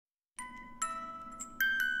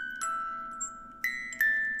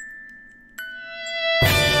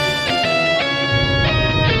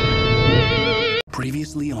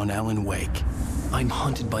seriously on Alan Wake. I'm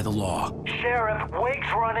hunted by the law. Sheriff,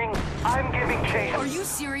 Wake's running. I'm giving chase. Are you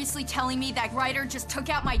seriously telling me that Ryder just took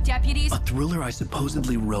out my deputies? A thriller I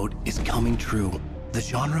supposedly wrote is coming true. The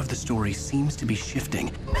genre of the story seems to be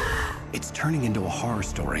shifting. It's turning into a horror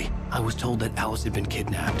story. I was told that Alice had been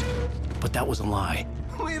kidnapped, but that was a lie.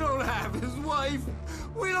 We don't have his wife.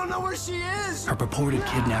 We don't know where she is. Her purported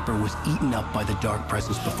kidnapper was eaten up by the dark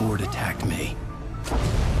presence before it attacked me.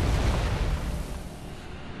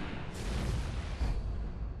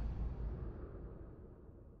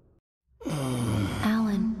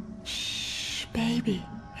 Alan, shh, baby.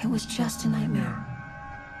 It was just a nightmare.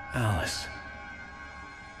 Alice.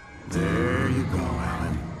 There you go,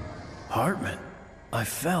 Alan. Hartman. I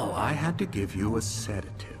fell. I had to give you a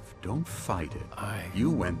sedative. Don't fight it.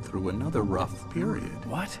 You went through another rough period.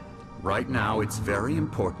 What? Right now, it's very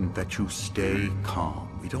important that you stay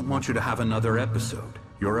calm. We don't want you to have another episode.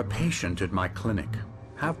 You're a patient at my clinic.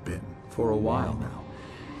 Have been for a while now.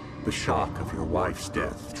 The shock of your wife's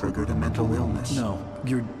death triggered a mental illness. No,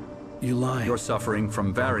 you lie. You're suffering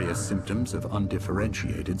from various symptoms of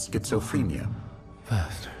undifferentiated schizophrenia.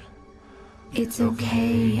 Bastard. It's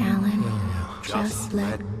okay, Alan. Just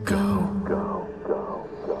let go.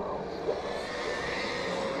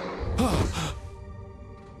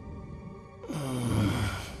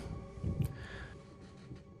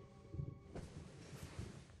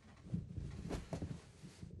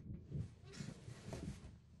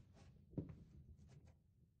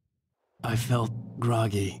 I felt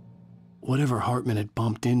groggy. Whatever Hartman had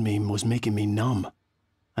bumped in me was making me numb.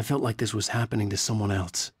 I felt like this was happening to someone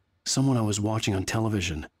else. Someone I was watching on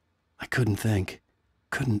television. I couldn't think.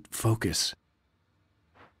 Couldn't focus.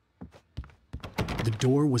 The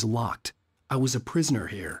door was locked. I was a prisoner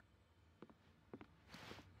here.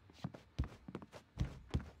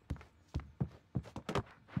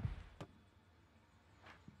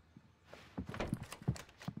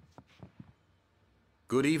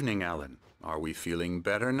 Good evening, Alan. Are we feeling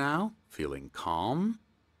better now? Feeling calm?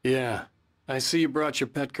 Yeah. I see you brought your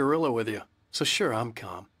pet gorilla with you. So sure, I'm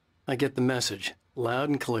calm. I get the message. Loud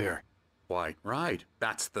and clear. Quite right.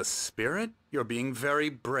 That's the spirit. You're being very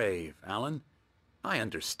brave, Alan. I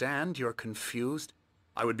understand you're confused.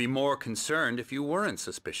 I would be more concerned if you weren't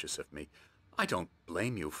suspicious of me. I don't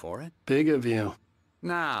blame you for it. Big of you.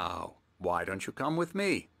 Now, why don't you come with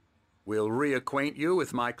me? We'll reacquaint you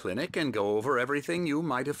with my clinic and go over everything you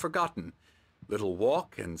might have forgotten. Little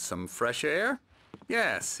walk and some fresh air?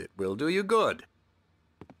 Yes, it will do you good.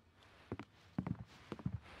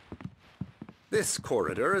 This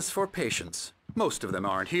corridor is for patients. Most of them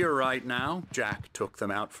aren't here right now. Jack took them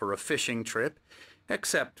out for a fishing trip,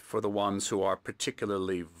 except for the ones who are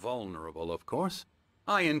particularly vulnerable, of course.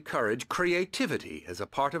 I encourage creativity as a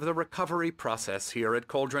part of the recovery process here at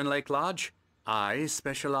Cauldron Lake Lodge. I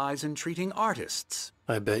specialize in treating artists.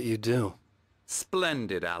 I bet you do.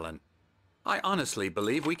 Splendid, Alan. I honestly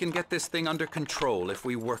believe we can get this thing under control if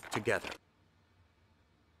we work together.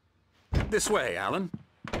 This way, Alan.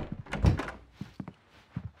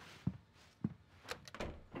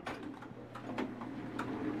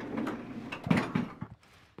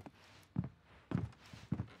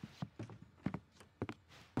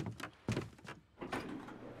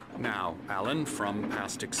 Now, Alan, from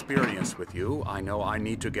past experience with you, I know I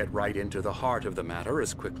need to get right into the heart of the matter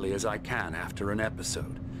as quickly as I can after an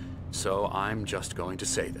episode. So I'm just going to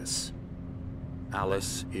say this.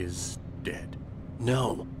 Alice is dead.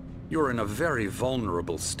 No. You're in a very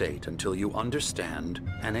vulnerable state until you understand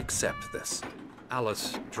and accept this.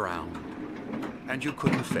 Alice drowned, and you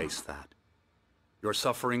couldn't face that. You're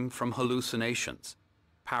suffering from hallucinations,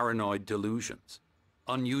 paranoid delusions,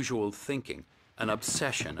 unusual thinking, an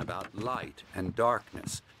obsession about light and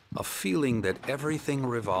darkness, a feeling that everything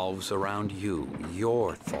revolves around you,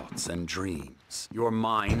 your thoughts and dreams. Your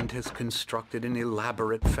mind has constructed an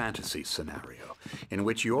elaborate fantasy scenario in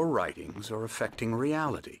which your writings are affecting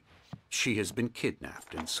reality. She has been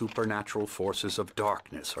kidnapped and supernatural forces of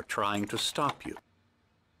darkness are trying to stop you.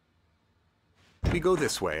 We go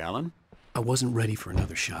this way, Alan. I wasn't ready for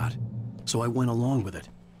another shot, so I went along with it.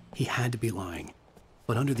 He had to be lying.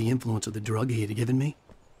 But under the influence of the drug he had given me,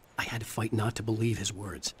 I had to fight not to believe his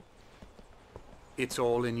words. It's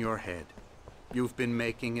all in your head. You've been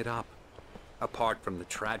making it up. Apart from the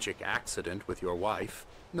tragic accident with your wife,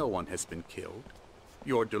 no one has been killed.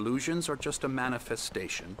 Your delusions are just a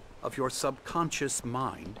manifestation of your subconscious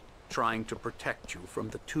mind trying to protect you from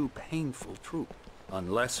the too painful truth.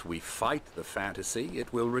 Unless we fight the fantasy,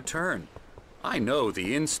 it will return. I know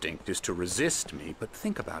the instinct is to resist me, but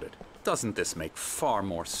think about it. Doesn't this make far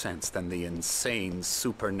more sense than the insane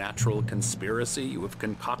supernatural conspiracy you have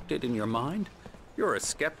concocted in your mind? You're a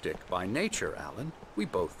skeptic by nature, Alan. We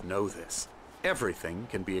both know this. Everything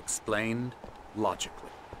can be explained logically.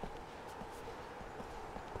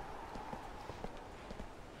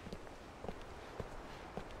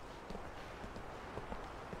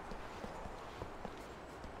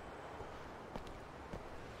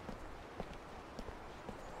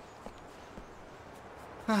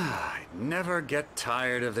 I never get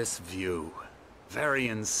tired of this view. Very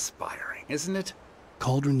inspiring, isn't it?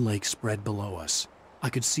 Cauldron Lake spread below us. I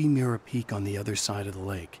could see Mirror Peak on the other side of the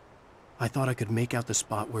lake. I thought I could make out the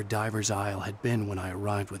spot where Diver's Isle had been when I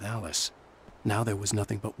arrived with Alice. Now there was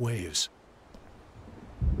nothing but waves.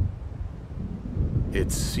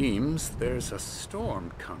 It seems there's a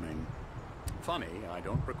storm coming. Funny, I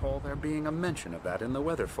don't recall there being a mention of that in the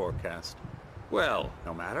weather forecast. Well,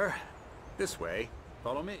 no matter. This way.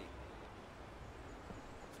 Follow me.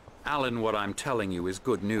 Alan, what I'm telling you is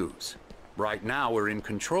good news. Right now, we're in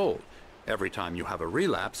control. Every time you have a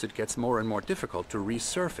relapse, it gets more and more difficult to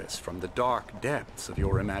resurface from the dark depths of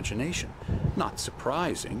your imagination. Not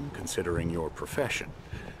surprising, considering your profession.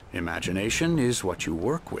 Imagination is what you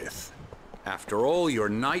work with. After all your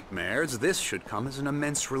nightmares, this should come as an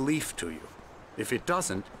immense relief to you. If it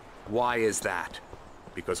doesn't, why is that?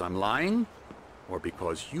 Because I'm lying? Or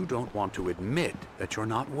because you don't want to admit that you're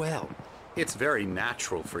not well? It's very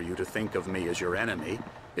natural for you to think of me as your enemy.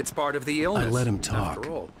 It's part of the illness. I let him talk. After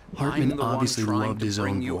all, Hartman I'm the one obviously trying loved to his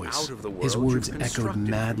bring own you voice. out of the world His words you've echoed constructed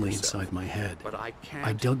for madly yourself. inside my head. But I can't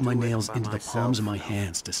I dug my do it nails by into the myself. palms of my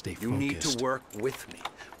hands to stay You need to focused. work with me.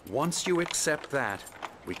 Once you accept that,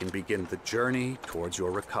 we can begin the journey towards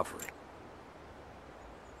your recovery.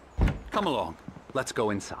 Come along. Let's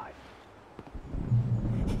go inside.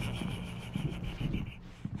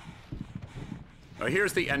 Now,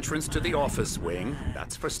 here's the entrance to the office wing.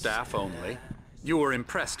 That's for staff only. You were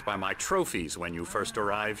impressed by my trophies when you first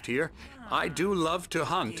arrived here. I do love to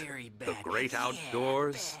hunt. The great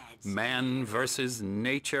outdoors, man versus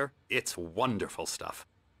nature. It's wonderful stuff.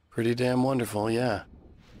 Pretty damn wonderful, yeah.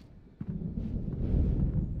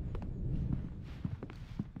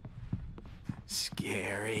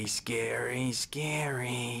 Scary, scary,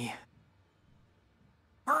 scary.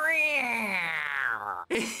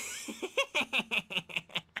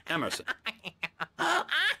 Emerson.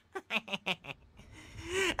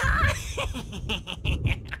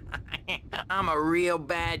 I'm a real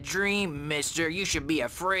bad dream, mister. You should be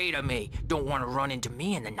afraid of me. Don't want to run into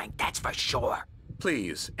me in the night, that's for sure.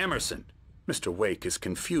 Please, Emerson. Mr. Wake is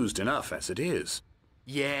confused enough as it is.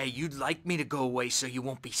 Yeah, you'd like me to go away so you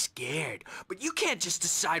won't be scared. But you can't just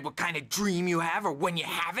decide what kind of dream you have or when you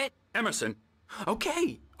have it. Emerson.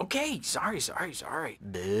 Okay. Sorry.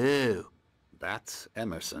 Boo. That's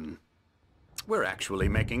Emerson. We're actually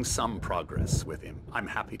making some progress with him, I'm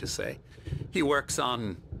happy to say. He works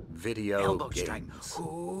on video Elbow games. strike.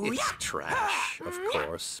 It's trash, of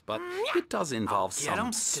course, but it does involve Get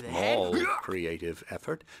him some to the head. small creative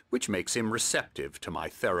effort, which makes him receptive to my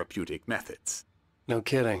therapeutic methods. No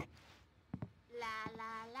kidding.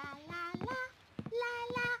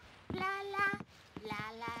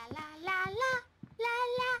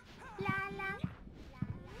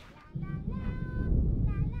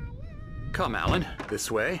 Come, Alan, this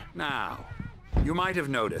way. Now, you might have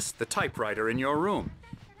noticed the typewriter in your room.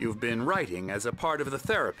 You've been writing as a part of the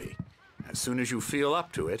therapy. As soon as you feel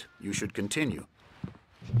up to it, you should continue.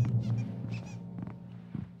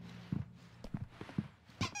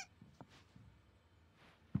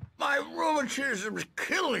 My rheumatism's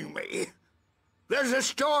killing me. There's a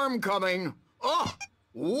storm coming. Oh,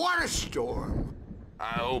 what a storm.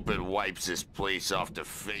 I hope it wipes this place off the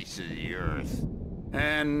face of the earth.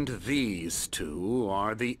 And these two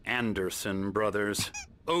are the Anderson brothers,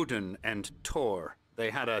 Odin and Tor.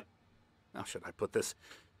 They had how should I put this?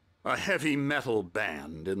 A heavy metal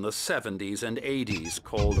band in the 70s and 80s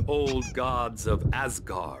called Old Gods of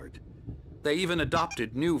Asgard. They even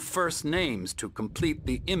adopted new first names to complete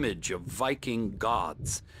the image of Viking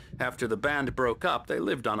gods. After the band broke up, they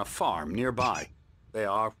lived on a farm nearby. They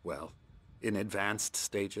are, well, in advanced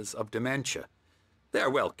stages of dementia. They're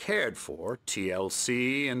well cared for,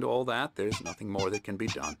 TLC and all that. There's nothing more that can be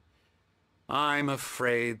done. I'm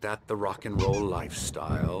afraid that the rock and roll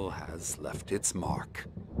lifestyle has left its mark.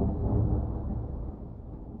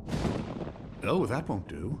 Oh, that won't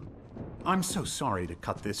do. I'm so sorry to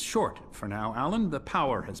cut this short for now, Alan. The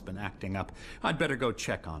power has been acting up. I'd better go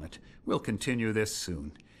check on it. We'll continue this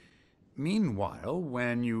soon. Meanwhile,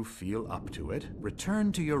 when you feel up to it,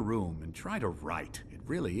 return to your room and try to write. It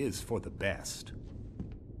really is for the best.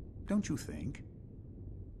 Don't you think?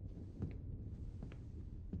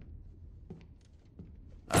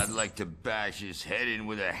 I'd like to bash his head in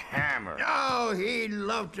with a hammer. Oh, he'd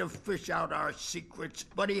love to fish out our secrets,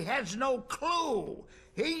 but he has no clue.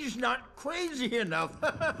 He's not crazy enough.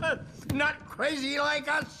 Not crazy like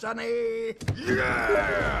us, Sonny.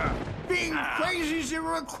 Yeah! Being crazy's a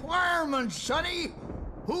requirement, Sonny.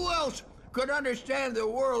 Who else could understand the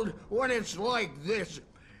world when it's like this?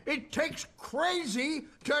 It takes crazy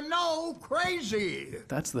to know crazy.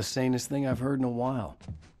 That's the sanest thing I've heard in a while.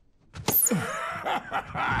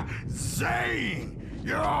 Zane!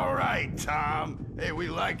 You're all right, Tom. Hey, we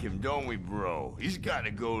like him, don't we, bro? He's got to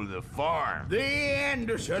go to the farm. The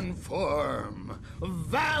Anderson Farm.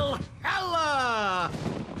 Valhalla!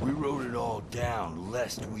 We wrote it all down,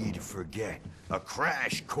 lest we'd forget. A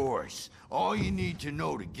crash course. All you need to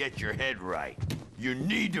know to get your head right. You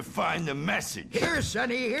need to find the message. Here,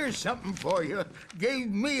 Sonny, here's something for you. Gave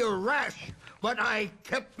me a rash, but I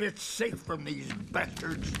kept it safe from these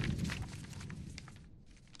bastards.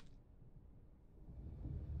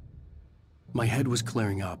 My head was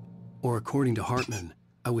clearing up, or according to Hartman,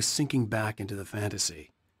 I was sinking back into the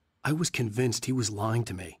fantasy. I was convinced he was lying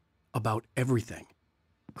to me about everything.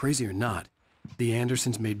 Crazy or not, the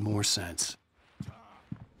Andersons made more sense.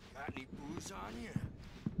 Got any booze on you?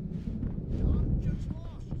 Tom just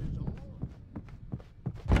lost, is all.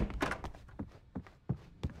 I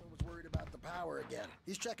was worried about the power again.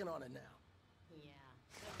 He's checking on it now. Yeah,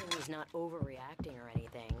 hopefully he's not overreacting or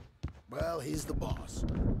anything. Well, he's the boss.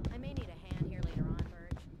 I may need a hand here later on,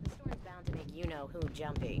 Burge. The story's bound to make you-know-who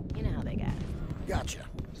jumpy. You know how they get. Gotcha.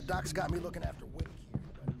 The doc's got me looking after Wick here.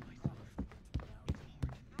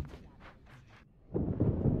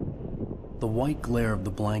 The white glare of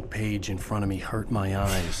the blank page in front of me hurt my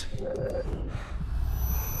eyes.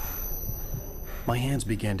 My hands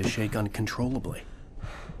began to shake uncontrollably.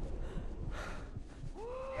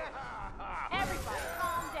 Everybody,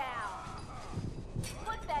 calm down.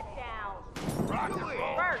 Put that down.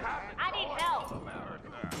 Bert, I need help.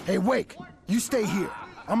 Hey, Wake, you stay here.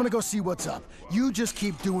 I'm gonna go see what's up. You just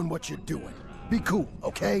keep doing what you're doing. Be cool,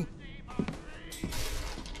 okay?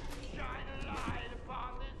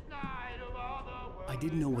 I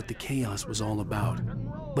didn't know what the chaos was all about,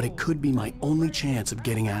 but it could be my only chance of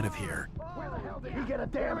getting out of here. Did he get a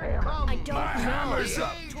damn hammer? I don't know. Hammer's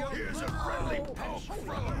up. Here's a friendly poke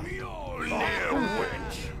from Mjolnir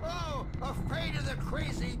Winch. Oh, afraid of the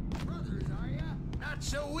crazy brothers, are ya? Not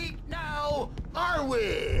so weak now, are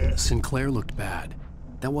we? Sinclair looked bad.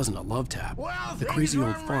 That wasn't a love tap. Well, The crazy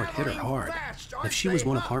things old are fart hit her unraveling hard. fast, If aren't she was they?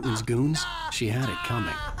 one of Hartman's goons, she had it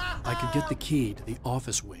coming. I could get the key to the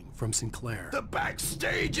office wing from Sinclair. The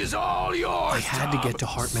backstage is all yours, I had to Tom. get to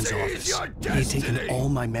Hartman's Seize office. your He had taken destiny. all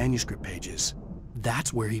my manuscript pages.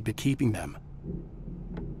 That's where he'd been keeping them.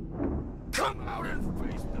 Come out and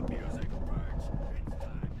face the music, Burge. It's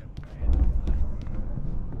time to pay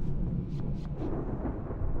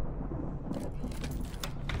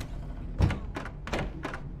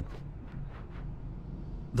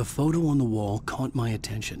The photo on the wall caught my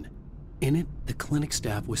attention. In it, the clinic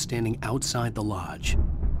staff was standing outside the lodge.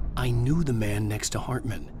 I knew the man next to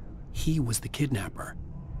Hartman. He was the kidnapper.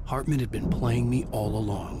 Hartman had been playing me all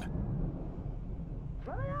along.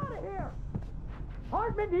 Get me out of here!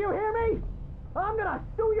 Hartman, do you hear me? I'm gonna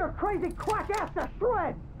sue your crazy quack ass to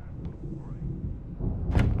shreds!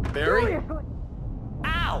 Barry? Seriously!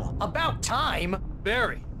 Ow! About time!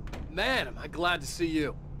 Barry! Man, am I glad to see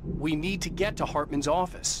you. We need to get to Hartman's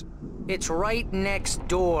office. It's right next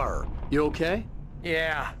door. You okay?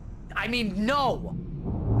 Yeah. I mean, no!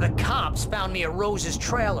 The cops found me at Rose's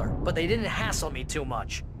trailer, but they didn't hassle me too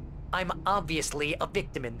much. I'm obviously a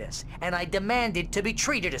victim in this, and I demanded to be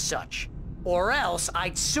treated as such. Or else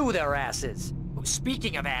I'd sue their asses.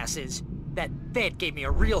 Speaking of asses, that vet gave me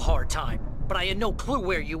a real hard time, but I had no clue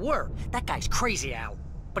where you were. That guy's crazy, Al.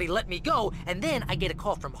 But he let me go, and then I get a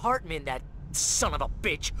call from Hartman, that son of a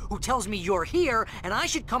bitch, who tells me you're here and I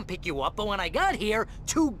should come pick you up, but when I got here,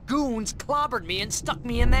 2 goons clobbered me and stuck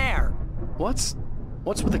me in there. What's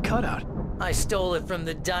with the cutout? I stole it from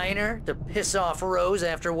the diner to piss off Rose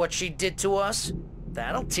after what she did to us.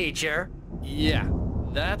 That'll teach her. Yeah,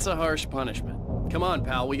 that's a harsh punishment. Come on,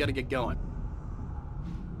 pal, we gotta get going.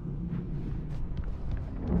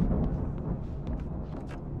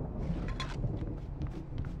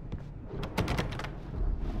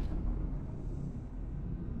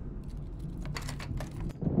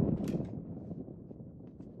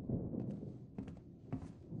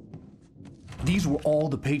 These were all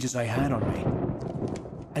the pages I had on me.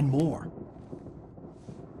 And more.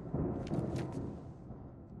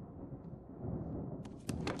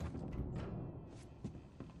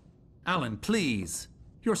 Alan, please.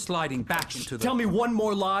 You're sliding back into the... Tell me one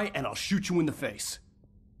more lie and I'll shoot you in the face.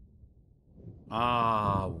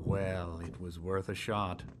 Ah, well, it was worth a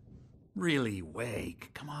shot. Really, Wake,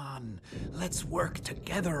 come on. Let's work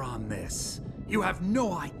together on this. You have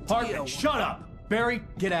no idea. Hartman, shut up! Barry,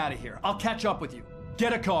 get out of here. I'll catch up with you.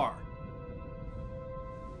 Get a car.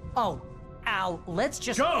 Oh, Al, let's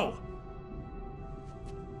just... Go!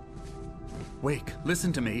 Wake,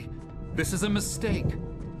 listen to me. This is a mistake.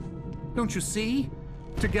 Don't you see?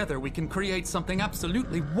 Together we can create something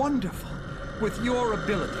absolutely wonderful. With your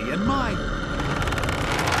ability and mine.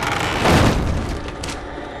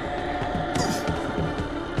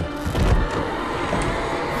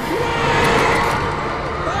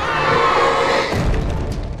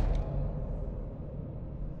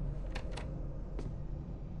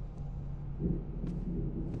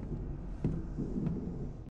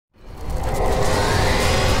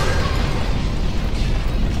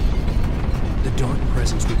 The dark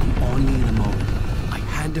presence would be on me in a moment. I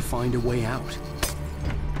had to find a way out.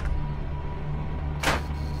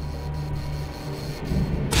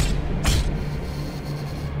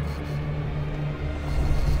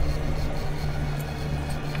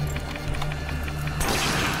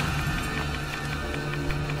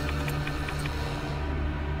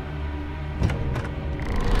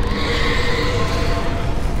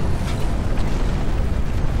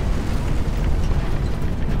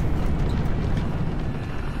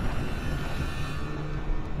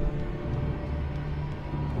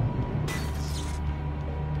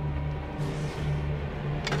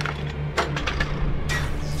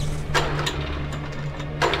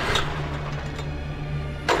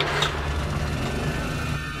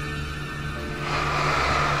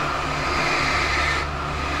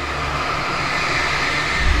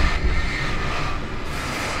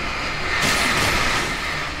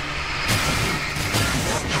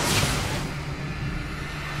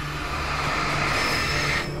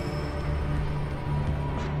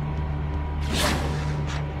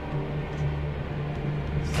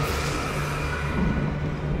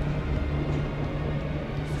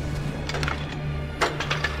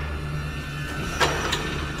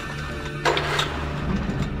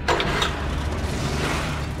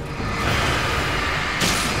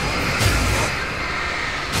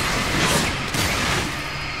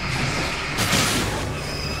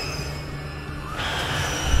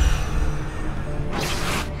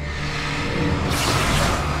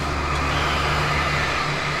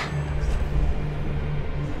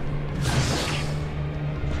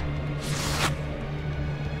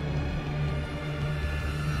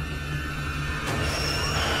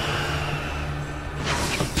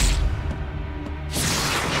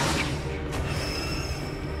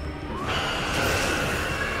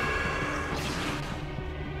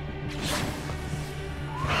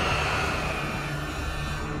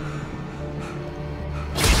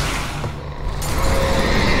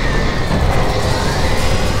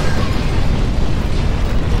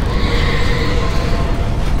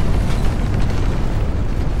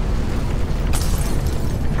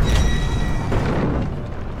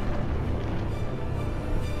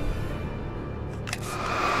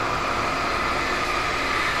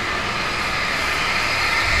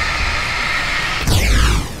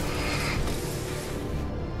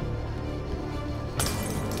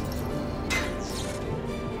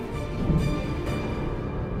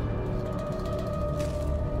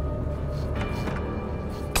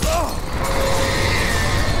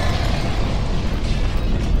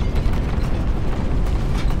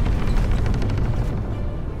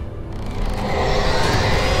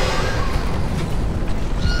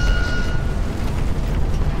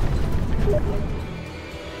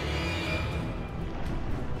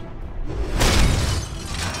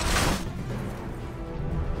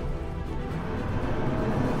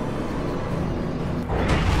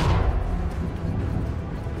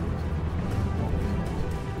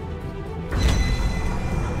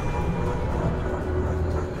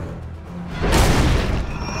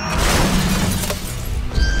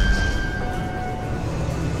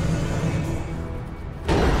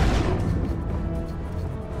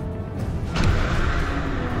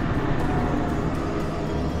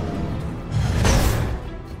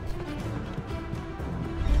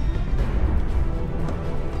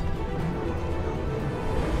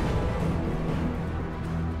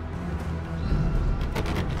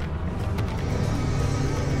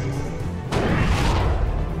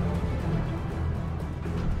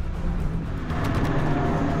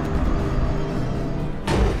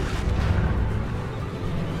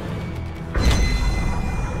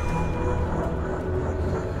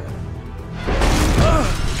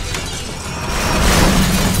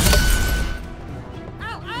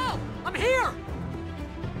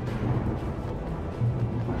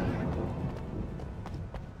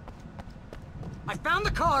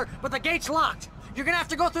 trailer, but the gate's locked. You're gonna have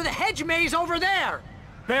to go through the hedge maze over there.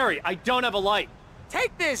 Barry, I don't have a light.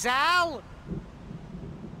 Take this, Al!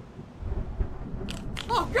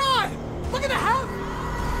 Oh, God! Look at the house!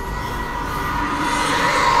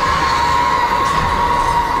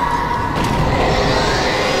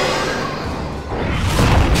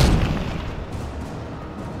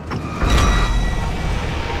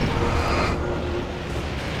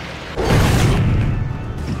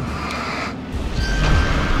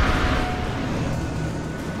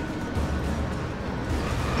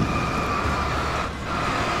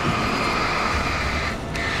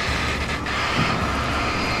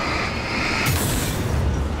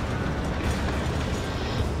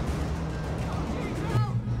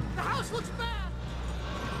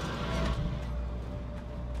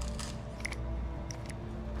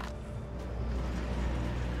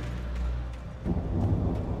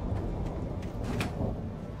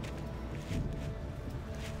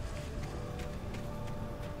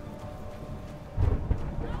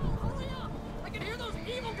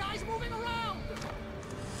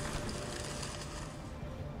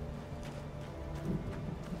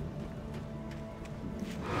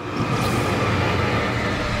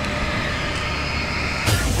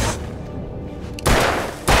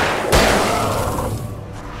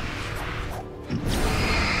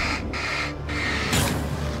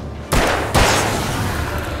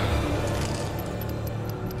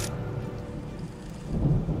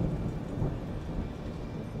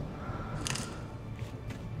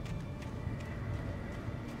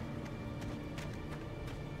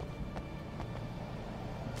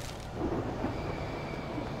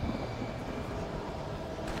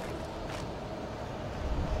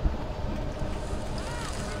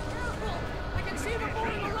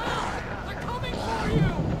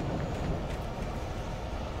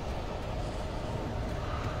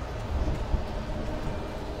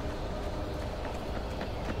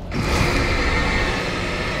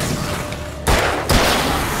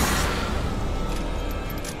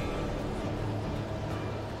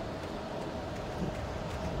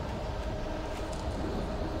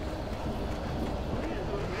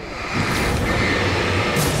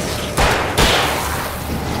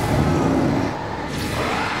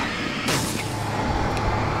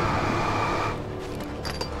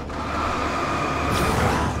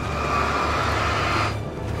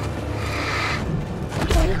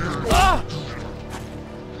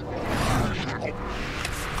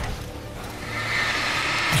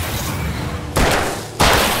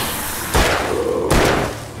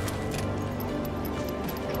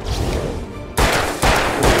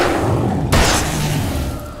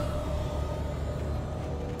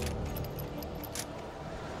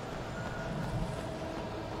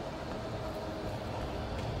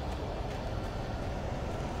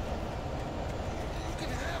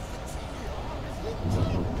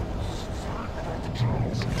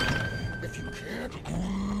 If you can't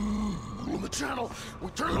rule the channel, we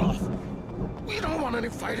turn it off. We don't want any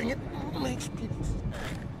fighting. It makes people...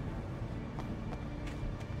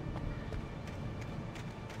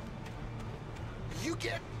 You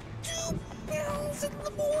get 2 pills in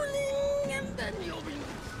the morning, and then you'll be...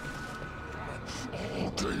 all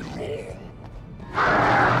day long.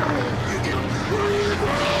 You get 3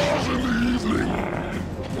 pills in the evening.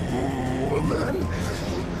 And then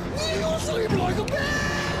you'll sleep like a baby.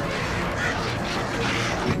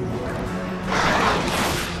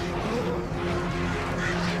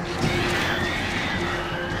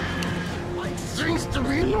 Like things to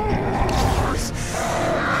be yours.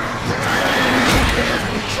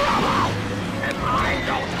 Trouble, and I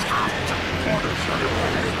don't have to punish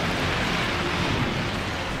anybody.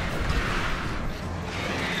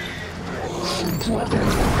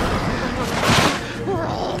 We're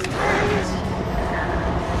all friends.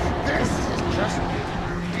 This is just...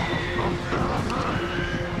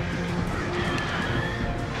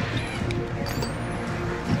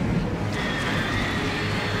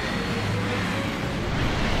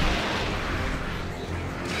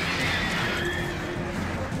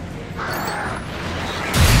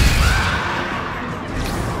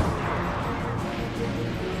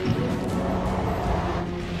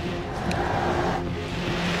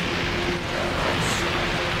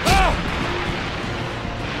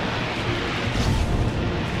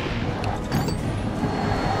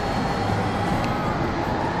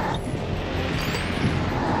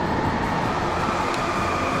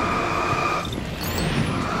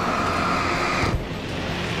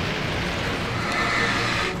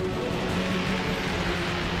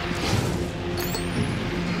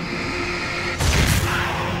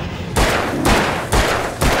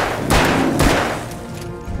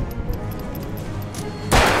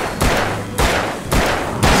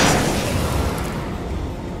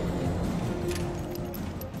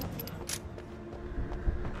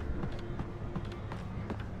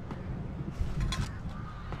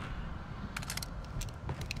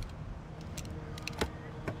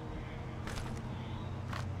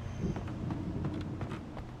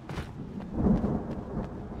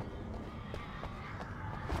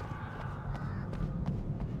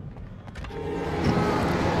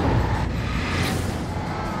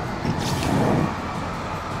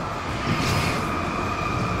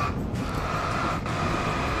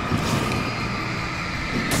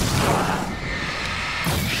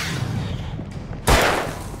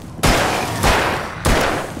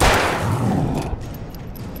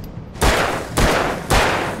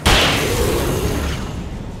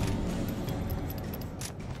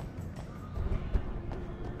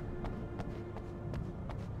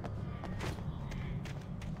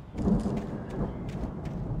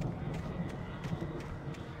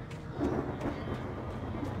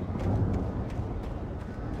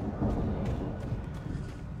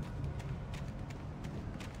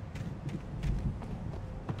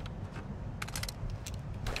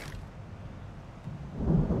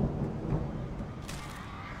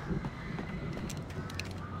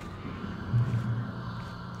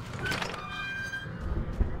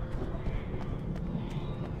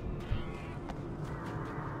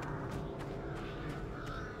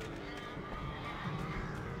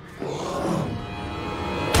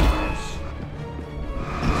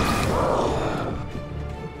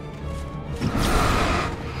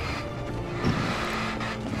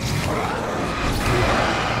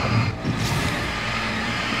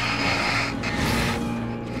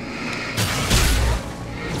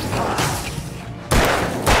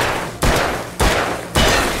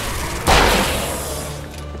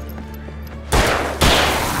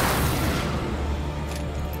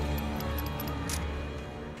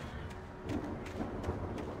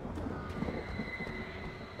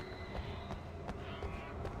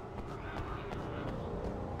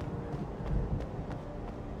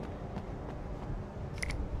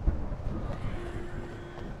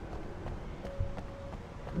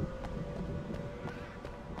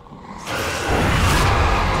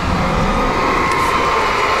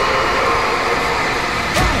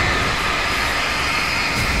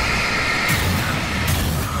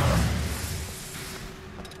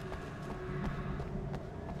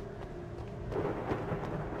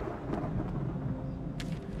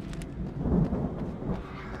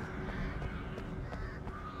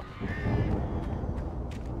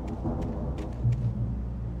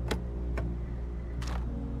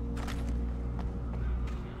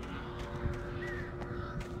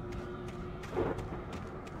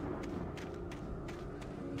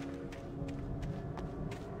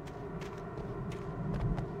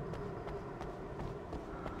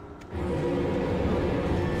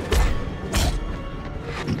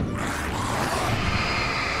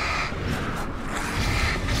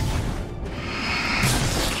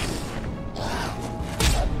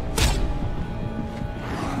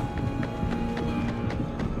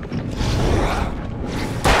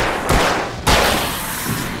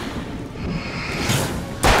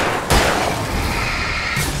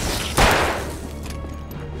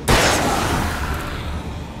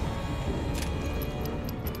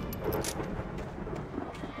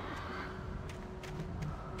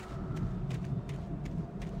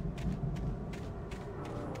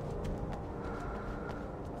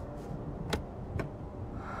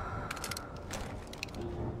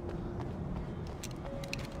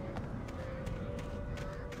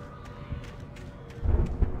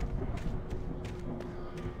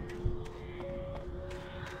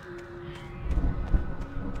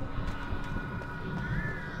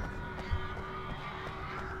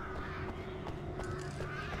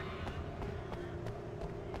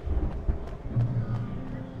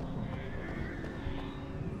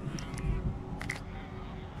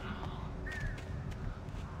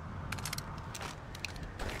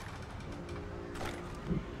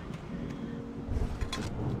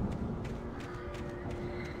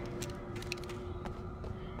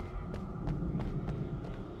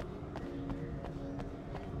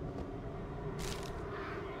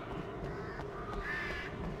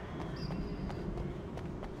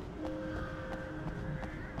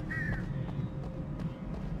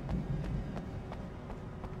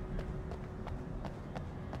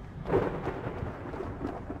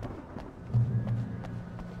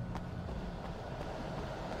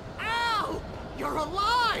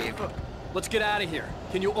 alive! Let's get out of here.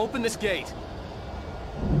 Can you open this gate?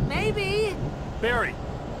 Maybe. Barry!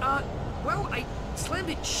 Well, I slammed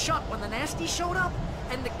it shut when the nasty showed up,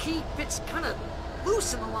 and the key fits kind of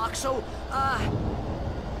loose in the lock, so,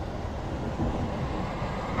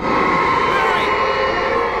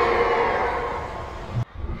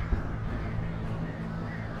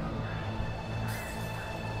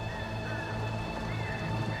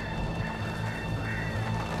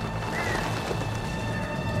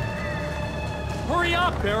 Hurry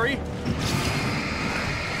up, Barry!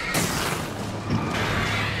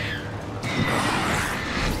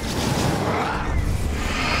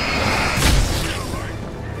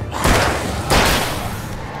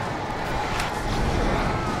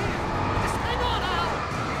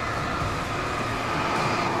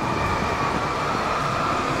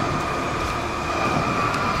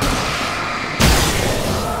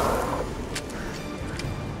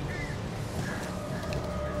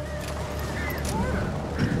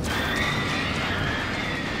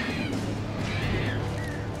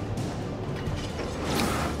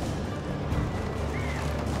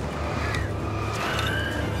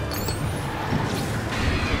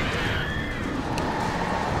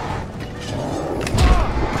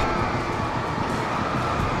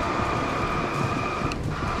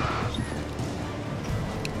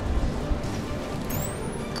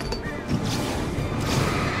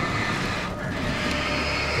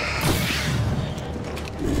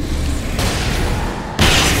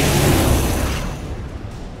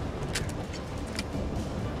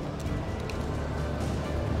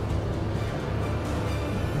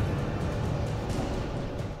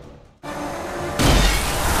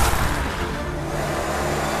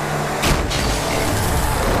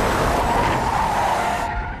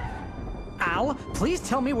 please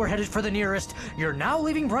tell me we're headed for the nearest "You're now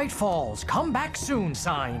leaving Bright Falls. Come back soon"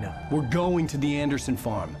 sign. We're going to the Anderson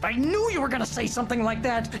farm. I knew you were gonna say something like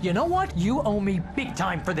that. You know what? You owe me big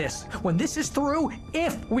time for this. When this is through,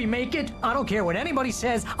 if we make it, I don't care what anybody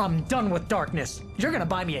says, I'm done with darkness. You're gonna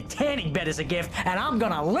buy me a tanning bed as a gift, and I'm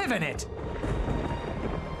gonna live in it.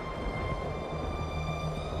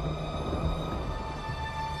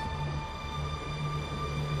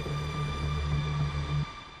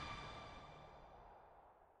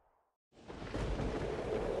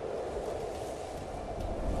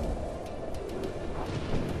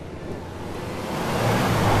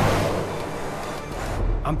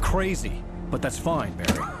 I'm crazy, but that's fine,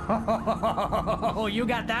 Barry. Oh, you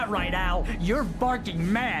got that right, Al. You're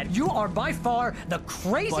barking mad. You are by far the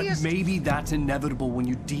craziest— But maybe that's inevitable when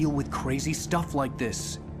you deal with crazy stuff like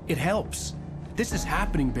this. It helps. This is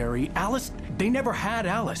happening, Barry. Alice, they never had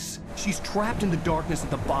Alice. She's trapped in the darkness at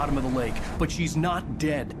the bottom of the lake, but she's not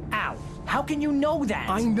dead. Al, how can you know that?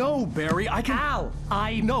 I know, Barry. I can— Al,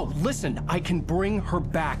 No, listen. I can bring her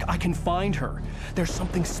back. I can find her. There's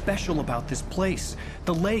something special about this place.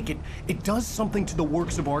 The lake, it does something to the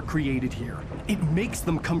works of art created here. It makes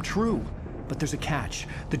them come true. But there's a catch.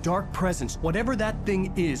 The dark presence, whatever that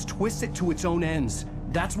thing is, twists it to its own ends.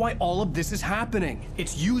 That's why all of this is happening.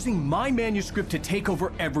 It's using my manuscript to take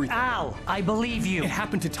over everything. Al, I believe you. It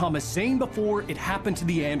happened to Thomas Zane before, it happened to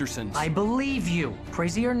the Andersons. I believe you.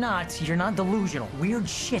 Crazy or not, you're not delusional. Weird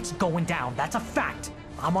shit's going down. That's a fact.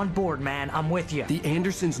 I'm on board, man. I'm with you. The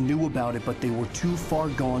Andersons knew about it, but they were too far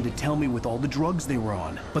gone to tell me with all the drugs they were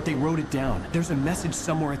on. But they wrote it down. There's a message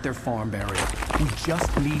somewhere at their farm, Barry. We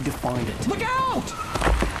just need to find it. Look out!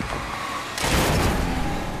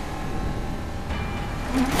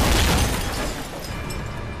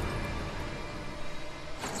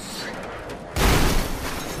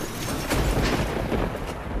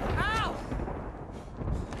 Al!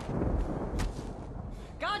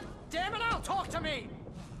 God damn it, Al, talk to me!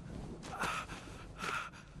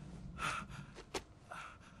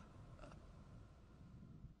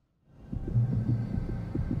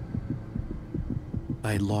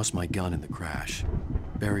 I had lost my gun in the crash.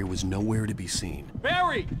 Barry was nowhere to be seen.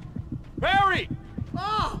 Barry! Barry!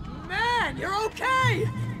 Oh, man, you're okay!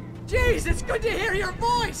 Jeez, it's good to hear your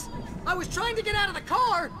voice! I was trying to get out of the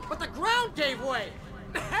car, but the ground gave way!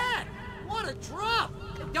 Man, what a drop!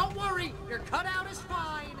 Don't worry, your cutout is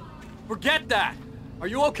fine. Forget that! Are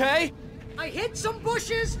you okay? I hit some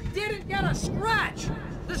bushes, didn't get a scratch.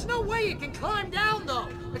 There's no way you can climb down, though.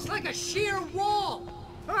 It's like a sheer wall.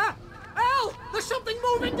 Al, there's something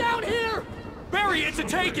moving down here! Barry, it's a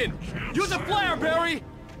Taken! Use a flare, Barry!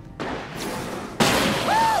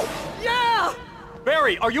 Woo! Yeah!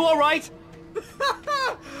 Barry, are you all right?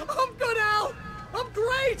 I'm good, Al. I'm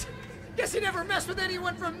great. Guess you never messed with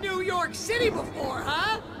anyone from New York City before,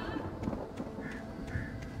 huh?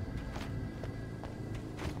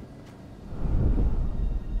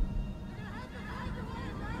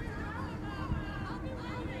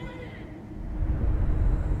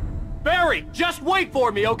 Barry, just wait for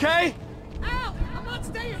me, okay? Al, I'm not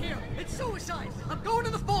staying here. It's suicide. I'm going to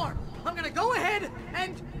the farm. I'm gonna go ahead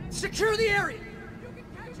and secure the area. You can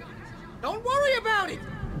catch on. Don't worry about it.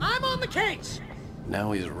 I'm on the case.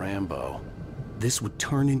 Now he's Rambo. This would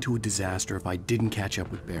turn into a disaster if I didn't catch up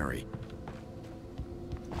with Barry.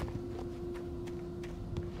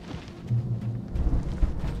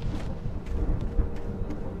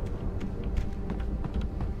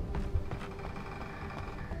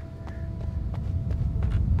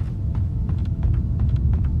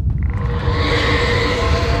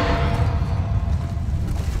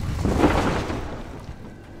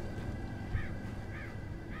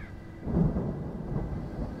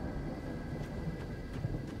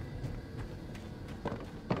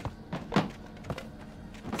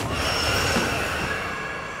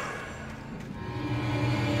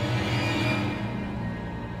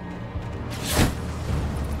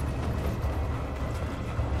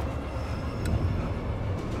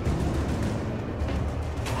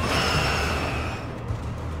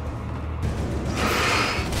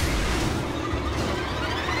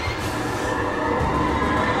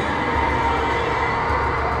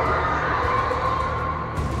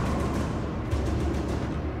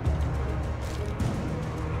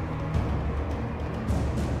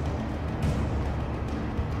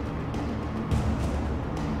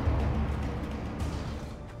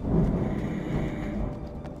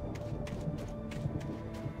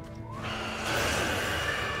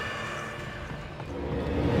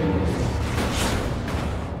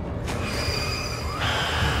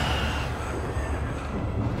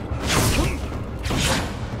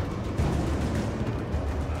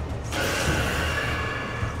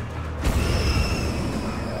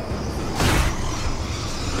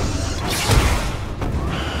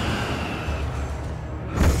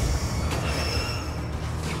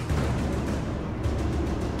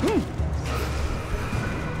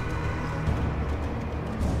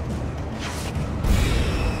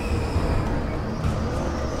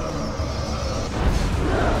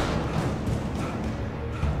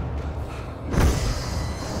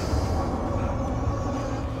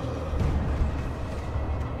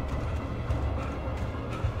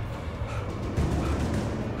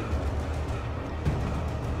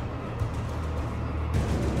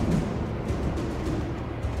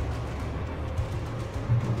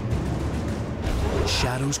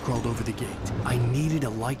 Shadows crawled over the gate. I needed a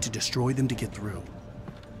light to destroy them to get through.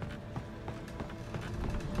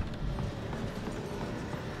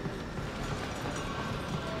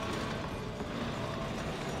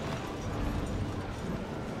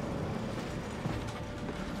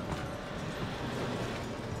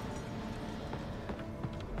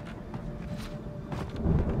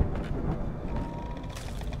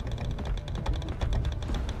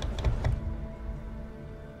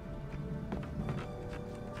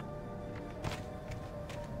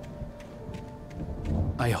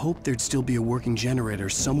 I hoped there'd still be a working generator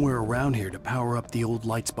somewhere around here to power up the old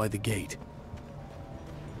lights by the gate.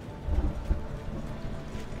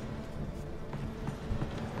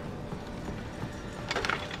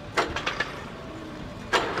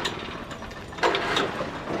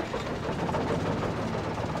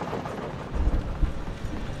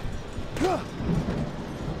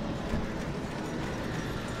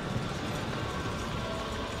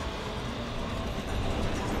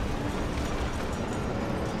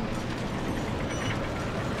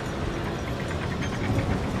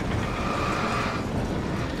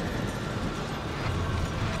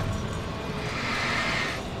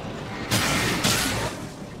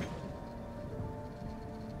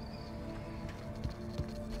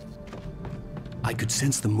 I could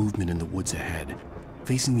sense the movement in the woods ahead.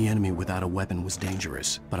 Facing the enemy without a weapon was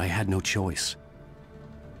dangerous, but I had no choice.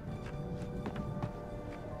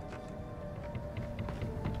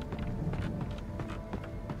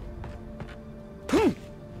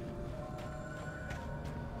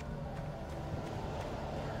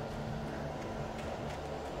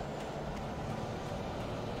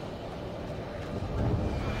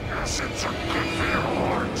 Acids are good for your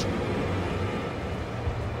heart.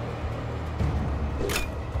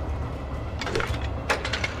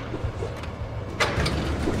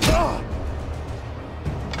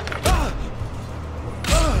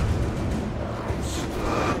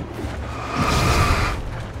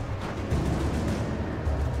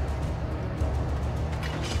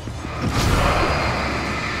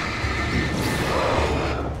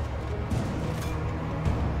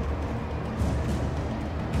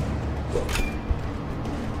 You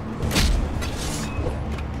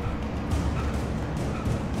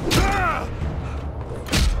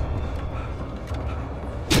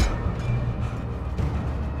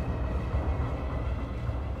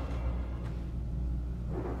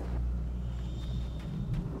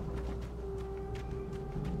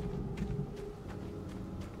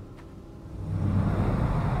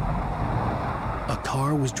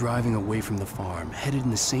car was driving away from the farm, headed in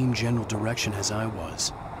the same general direction as I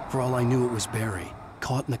was. For all I knew, it was Barry,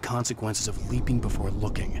 caught in the consequences of leaping before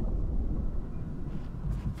looking.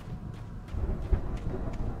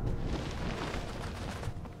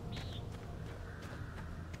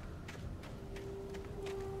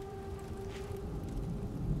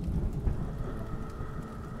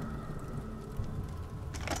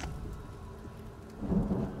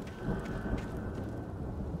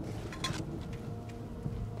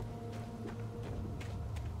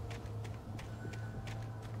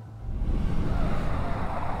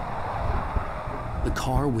 The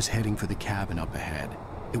car was heading for the cabin up ahead.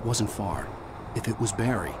 It wasn't far. If it was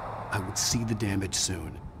Barry, I would see the damage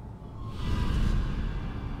soon.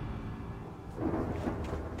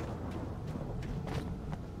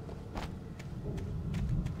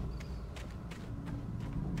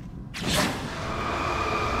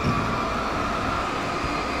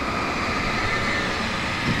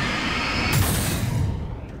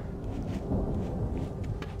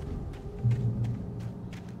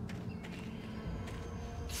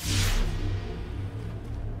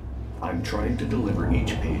 I'm trying to deliver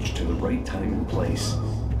each page to the right time and place.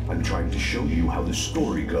 I'm trying to show you how the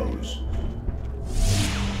story goes.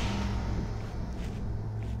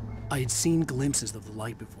 I had seen glimpses of the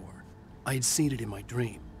light before. I had seen it in my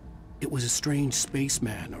dream. It was a strange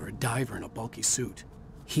spaceman or a diver in a bulky suit.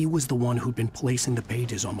 He was the one who'd been placing the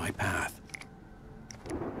pages on my path.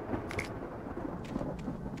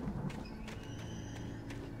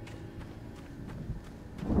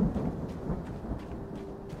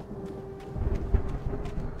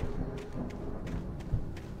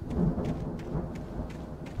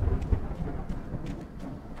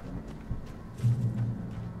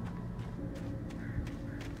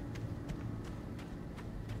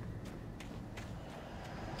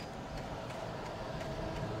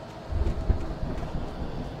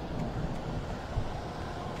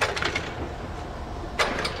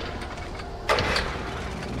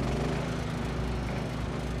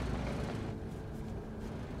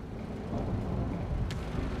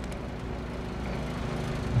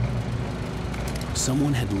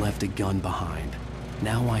 Someone had left a gun behind.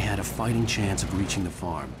 Now I had a fighting chance of reaching the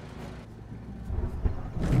farm.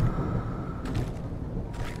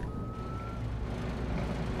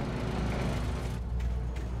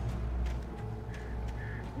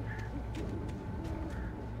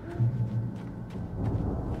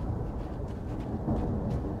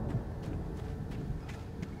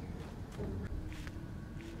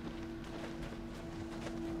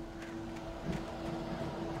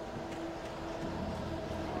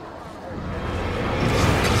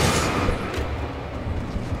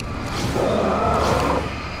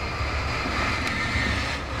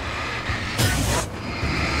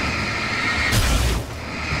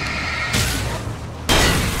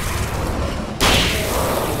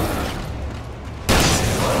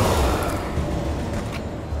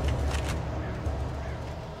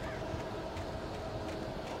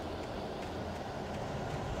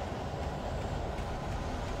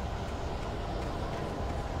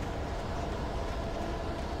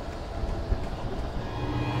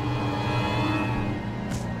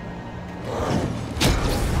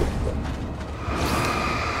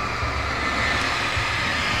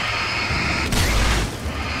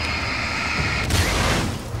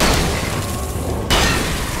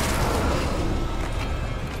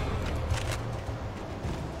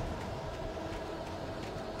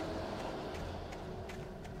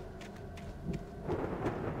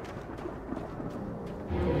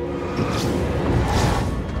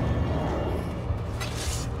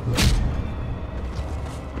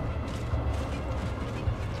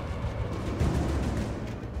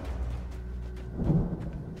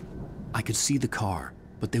 I could see the car,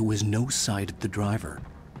 but there was no sight of the driver.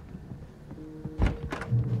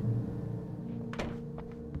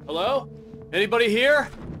 Hello? Anybody here?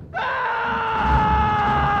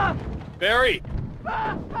 Ah! Barry!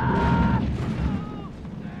 Ah!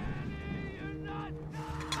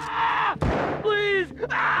 Please!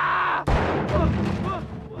 Ah!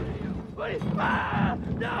 What are you? Ah!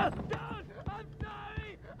 No! Don't! I'm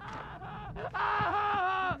sorry!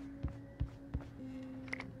 Ah!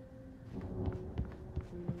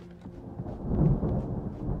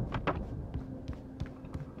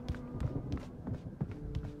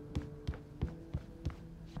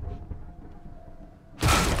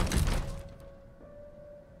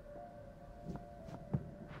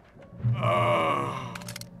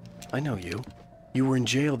 I know you. You were in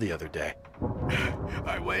jail the other day.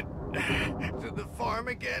 I went to the farm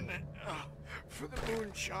again for the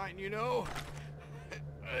moonshine, you know?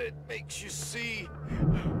 It makes you see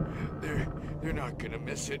They're not gonna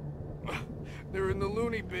miss it. They're in the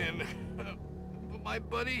loony bin. But my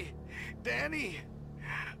buddy, Danny,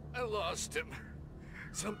 I lost him.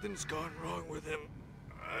 Something's gone wrong with him.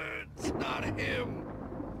 It's not him.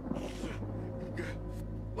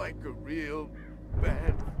 Like a real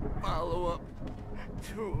bad follow-up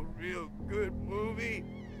to a real good movie.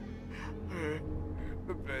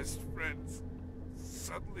 The best friend's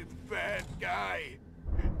suddenly the bad guy.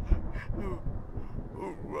 Who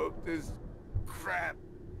wrote this crap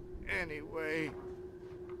anyway?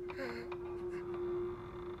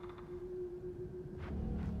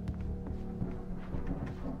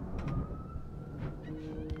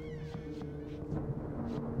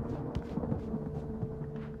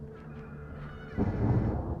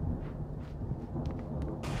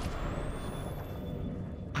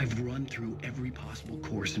 I've run through every possible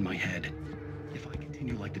course in my head. If I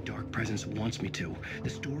continue like the Dark Presence wants me to, the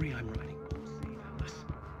story I'm writing won't save Alice.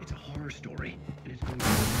 It's a horror story, and it's going to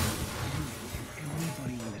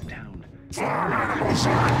everybody in this town.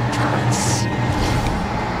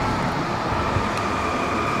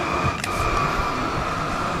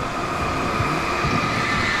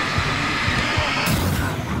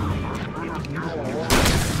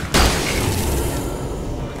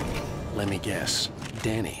 Let me guess.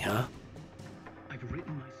 Danny, huh? I've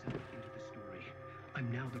written myself into the story.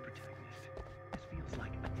 I'm now the protagonist. This feels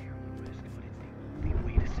like a terrible risk, but it's the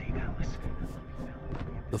only way to save Alice.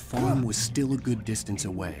 The farm was still a good distance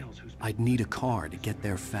away. I'd need a car to get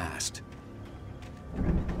there fast.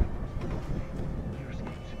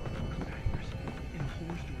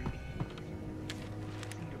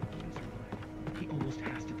 He almost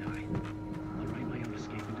has to die. I'll write my own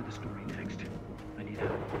escape into the story next. I need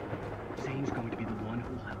help. Zane's going to be the one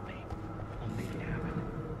who will help me. I'll make it happen.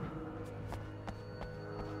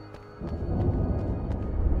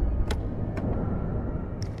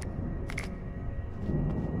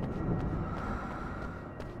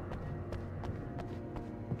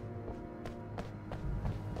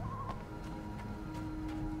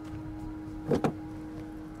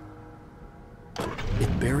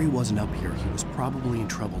 If Barry wasn't up here, he was probably in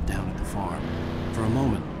trouble down at the farm. For a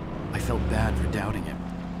moment, I felt bad for doubting him.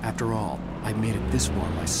 After all, I made it this far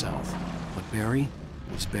myself. But Barry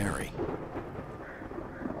was Barry.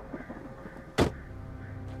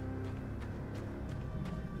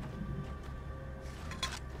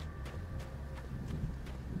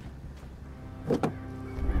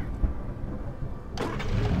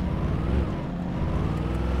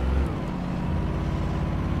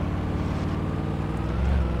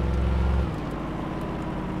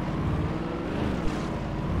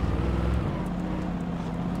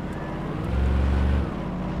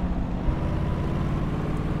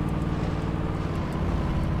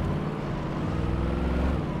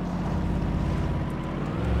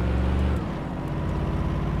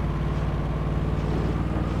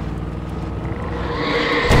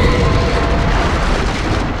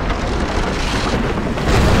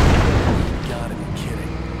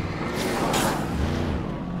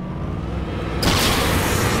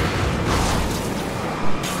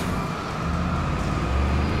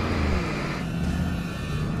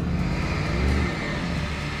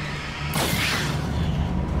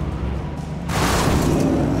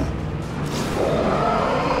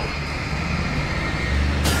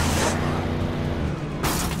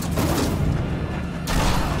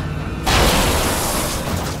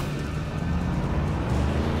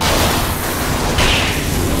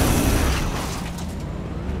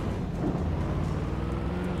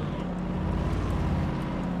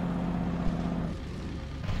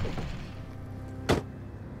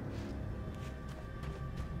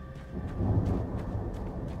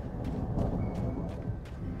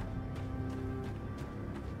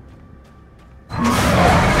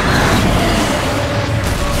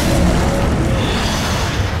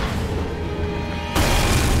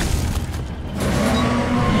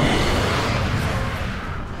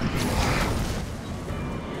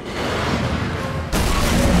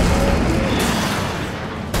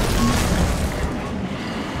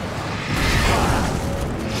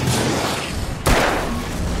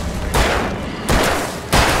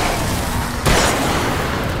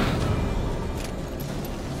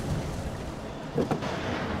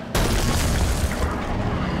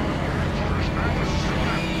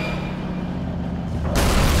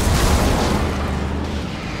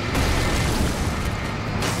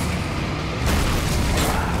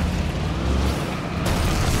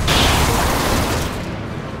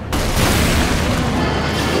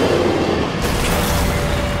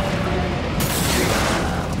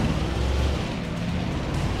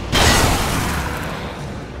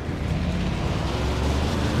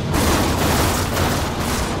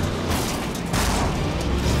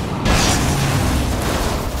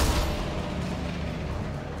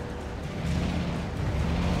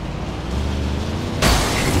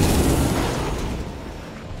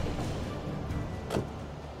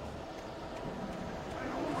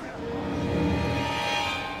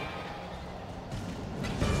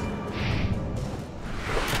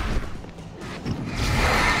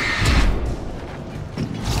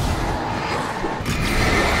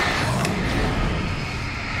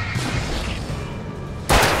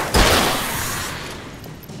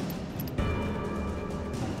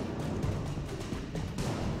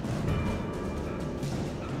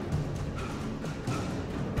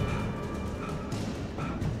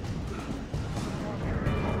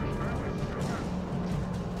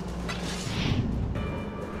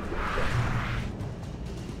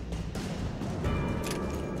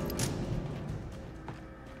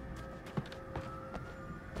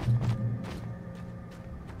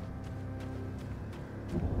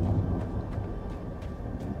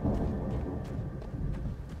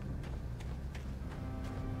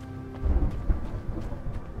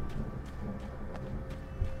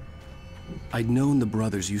 I'd known the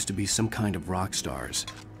brothers used to be some kind of rock stars,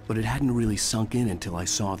 but it hadn't really sunk in until I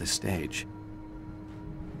saw the stage.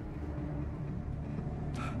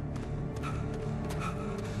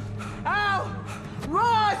 Al!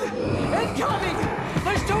 Run! Incoming!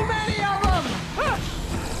 There's too many of them!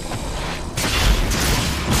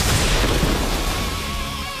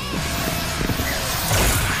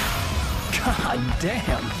 God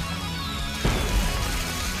damn!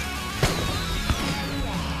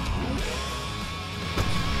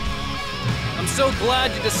 I'm so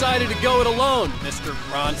glad you decided to go it alone, Mr.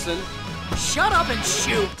 Bronson. Shut up and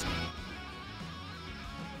shoot!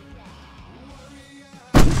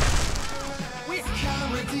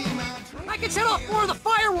 I can set off more of the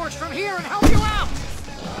fireworks from here and help you out!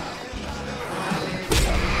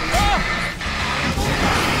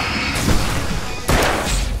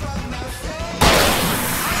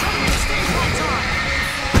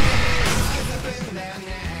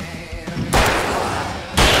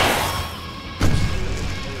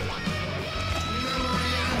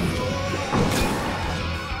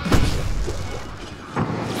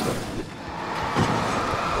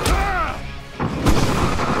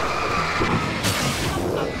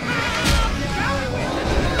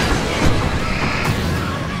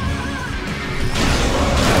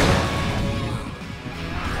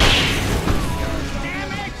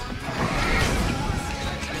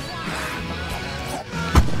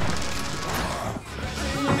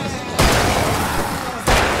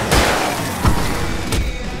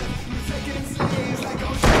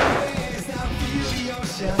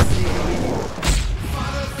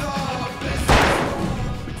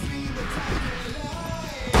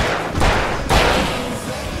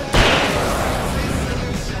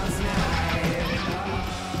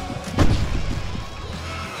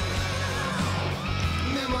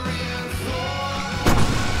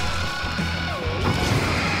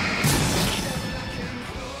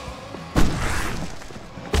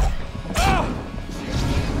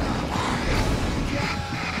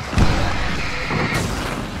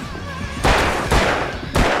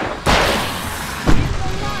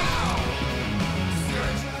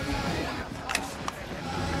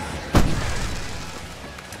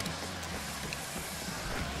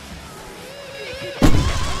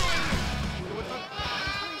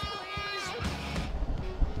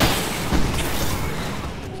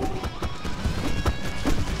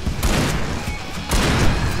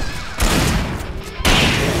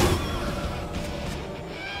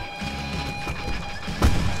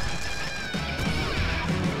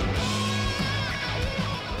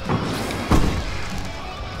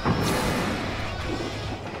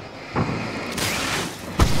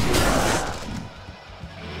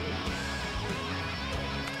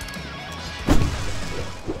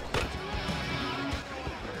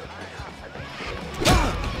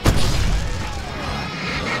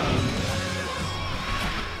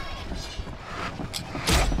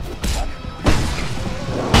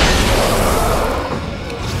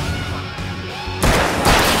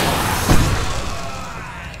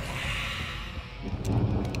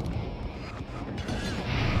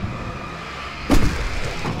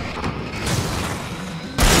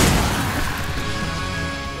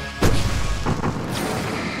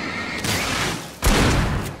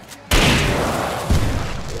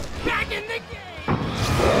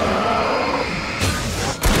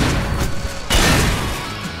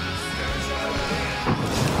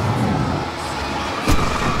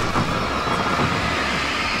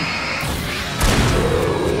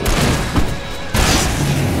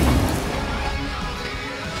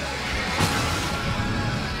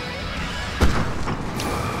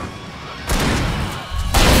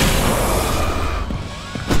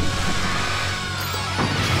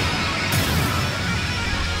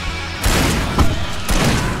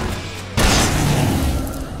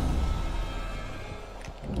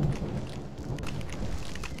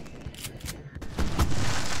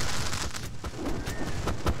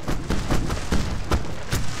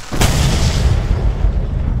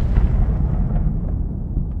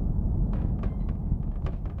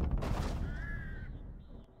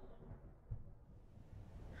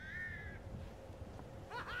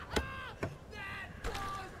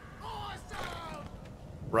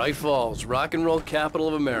 Bright Falls, rock and roll capital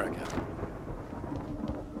of America.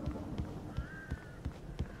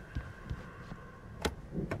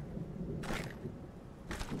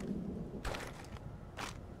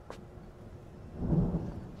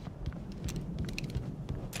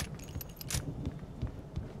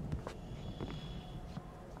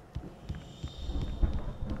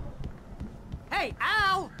 Hey,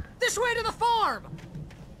 Al! This way to the farm!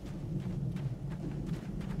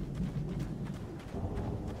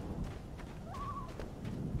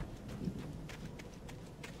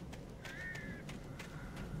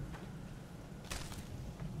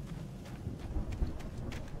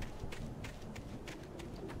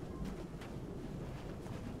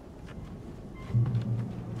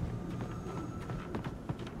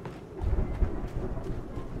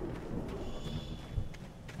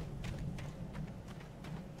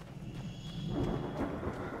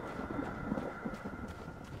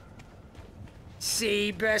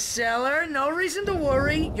 See, bestseller, no reason to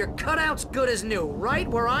worry. Your cutout's good as new, right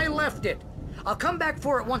where I left it. I'll come back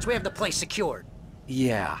for it once we have the place secured.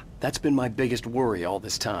 Yeah, that's been my biggest worry all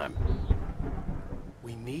this time.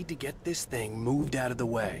 We need to get this thing moved out of the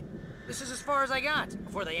way. This is as far as I got,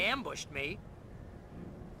 before they ambushed me.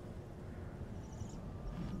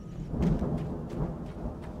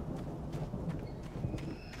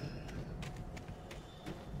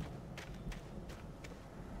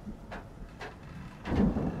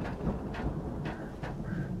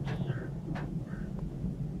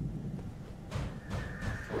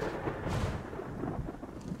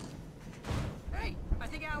 Hey, I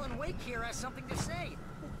think Alan Wake here has something to say.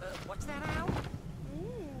 What's that, Al?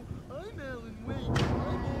 I'm Alan Wake.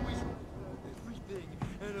 I'm always everything.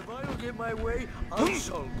 And if I don't get my way, I'm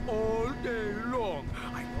sulk all day long.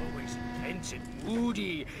 I'm always intense and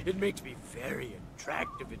moody. It makes me very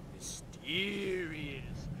attractive and mysterious.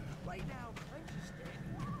 Right now, I'm just standing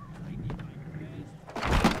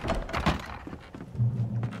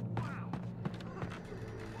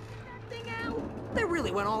Thing out. They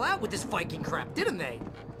really went all out with this Viking crap, didn't they?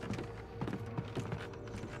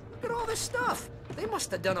 Look at all this stuff. They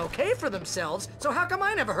must have done okay for themselves, so how come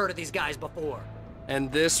I never heard of these guys before?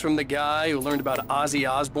 And this from the guy who learned about Ozzy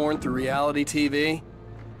Osbourne through reality TV?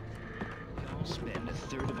 We all spend a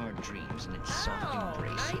third of our dreams in its soft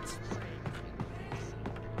embrace. Nice.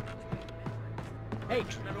 Hey,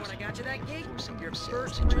 remember when I got you that gig? Your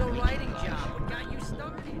first real writing job. What got you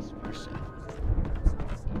started?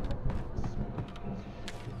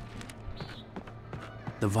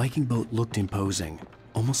 The Viking boat looked imposing,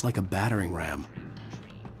 almost like a battering ram.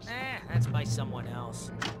 That's by someone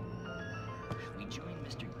else. We join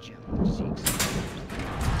Mr. Jones.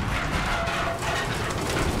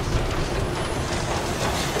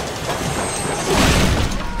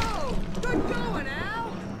 Oh, good going,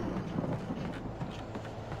 Al.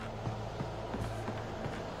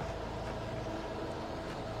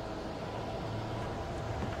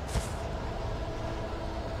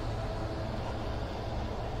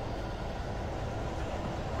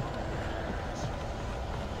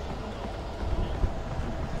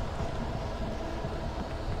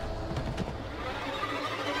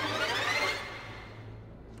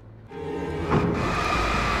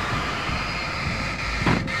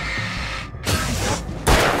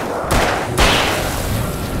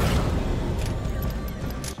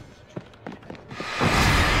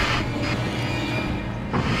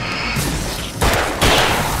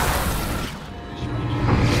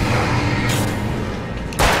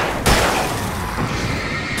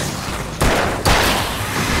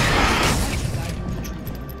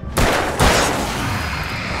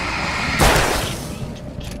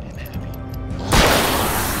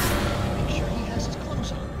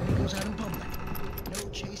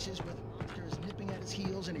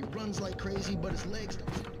 But his legs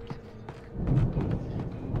don't seem to get it.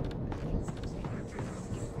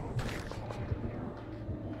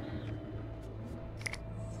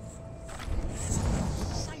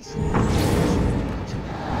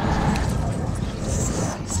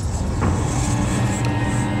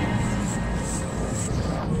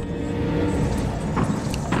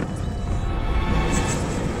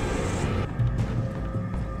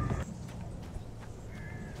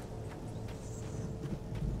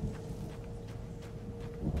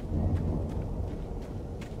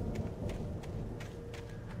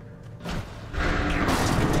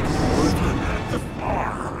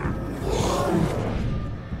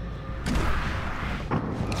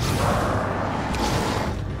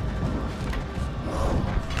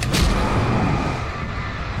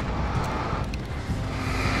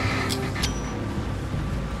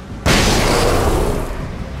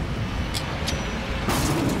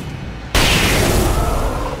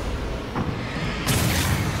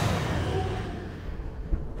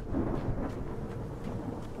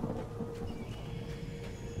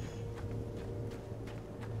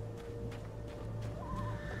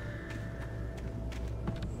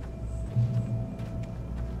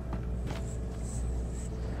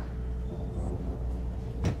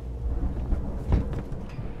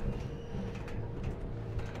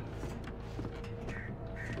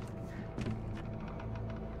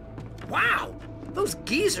 Wow! Those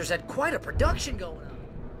geezers had quite a production going on.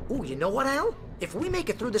 Ooh, you know what, Al? If we make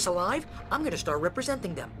it through this alive, I'm gonna start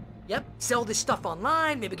representing them. Yep, sell this stuff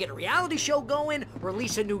online, maybe get a reality show going,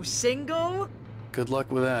 release a new single. Good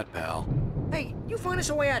luck with that, pal. Hey, you find us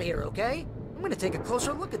a way out of here, okay? I'm gonna take a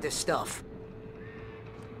closer look at this stuff.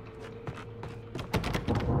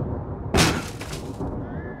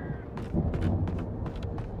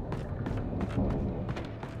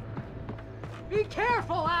 Be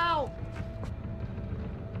careful, Al!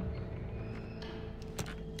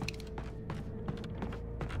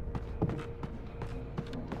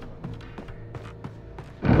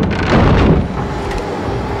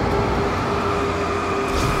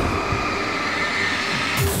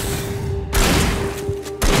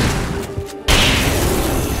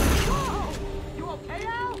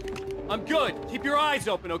 eyes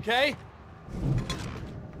open, okay?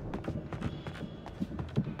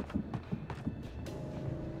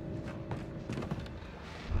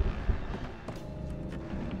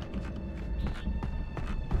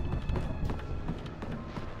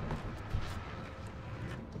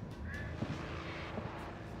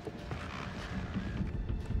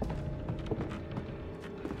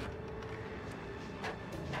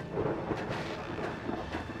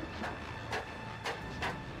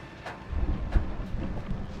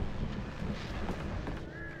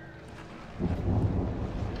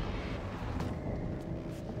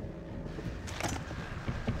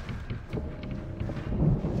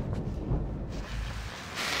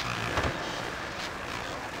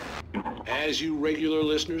 As you regular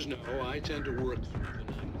listeners know, I tend to work through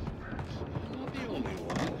the night. I'm not the only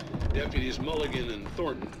one. Deputies Mulligan and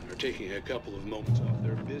Thornton are taking a couple of moments off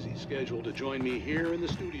their busy schedule to join me here in the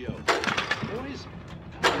studio. Boys,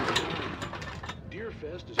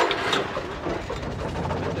 Deerfest is but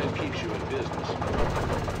that keeps you in business.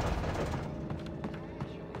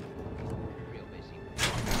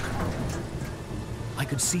 I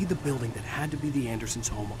could see the building that had to be the Andersons'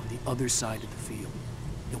 home on the other side of the field.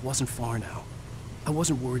 It wasn't far now. I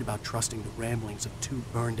wasn't worried about trusting the ramblings of two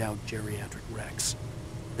burned-out geriatric wrecks.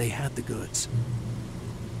 They had the goods.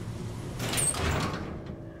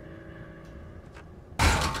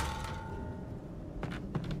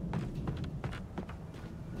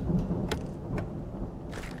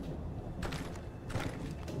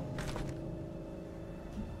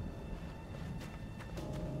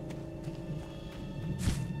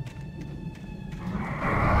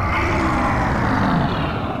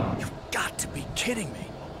 Kidding me?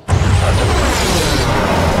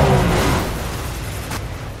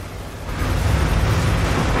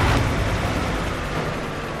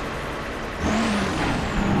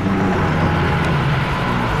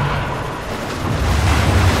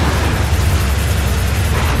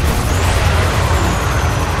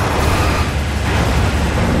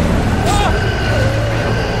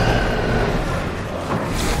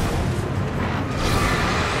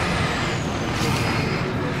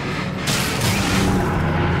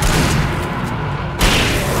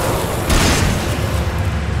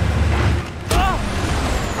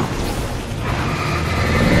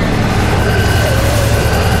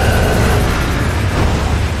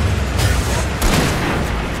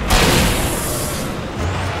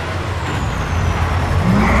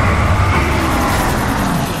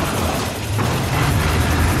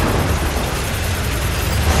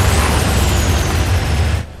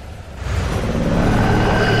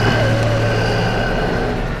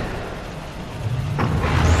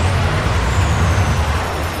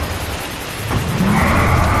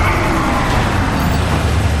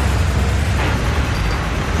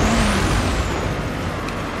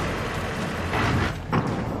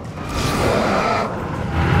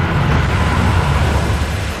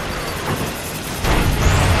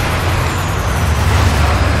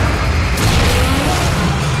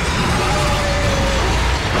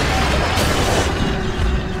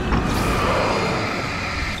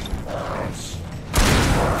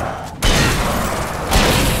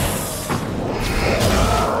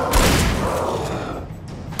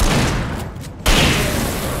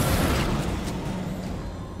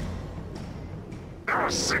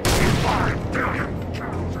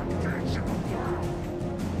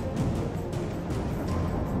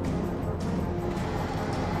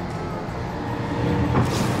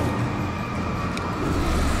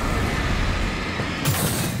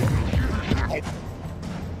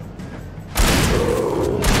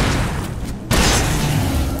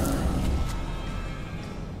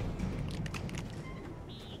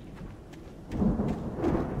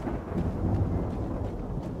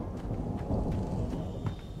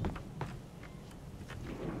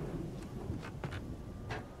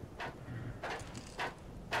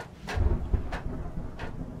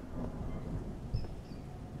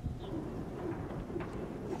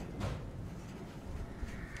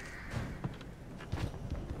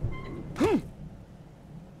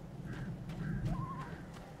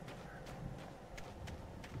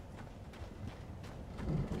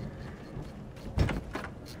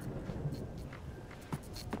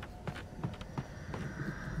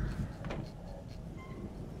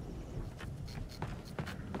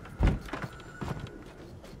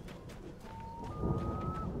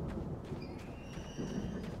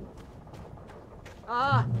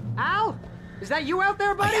 Al? Is that you out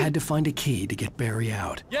there, buddy? I had to find a key to get Barry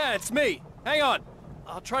out. Yeah, it's me. Hang on.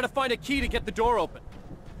 I'll try to find a key to get the door open.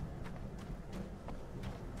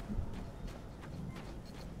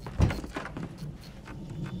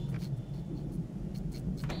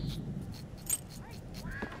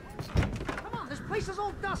 place is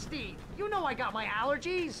all dusty. You know I got my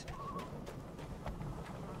allergies.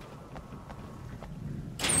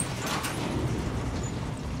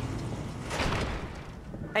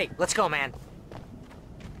 Hey, let's go, man.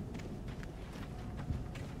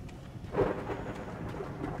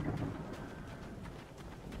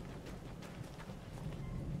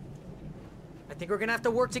 I think we're gonna have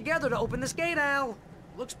to work together to open this gate, Al.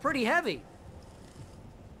 Looks pretty heavy.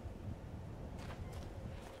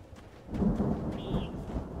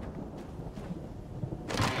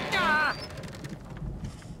 Ah!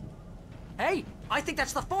 Hey, I think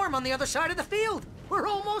that's the farm on the other side of the field. We're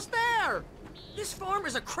almost there. This farm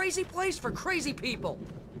is a crazy place for crazy people.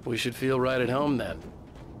 We should feel right at home then.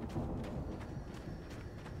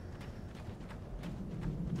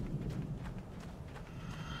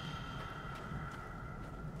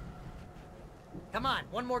 Come on,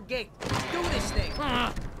 one more gate. Let's do this thing.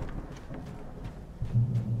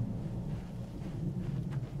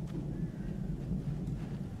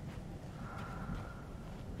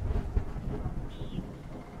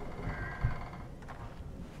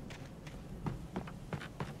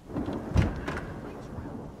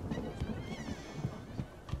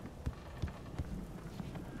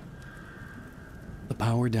 The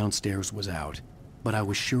power downstairs was out, but I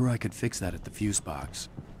was sure I could fix that at the fuse box.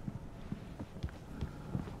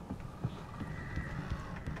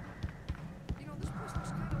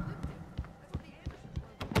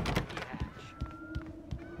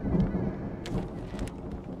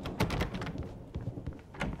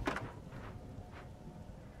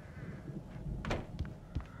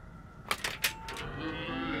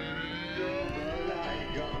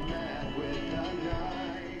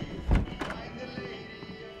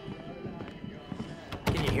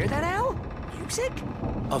 Can you hear that, Al? Music?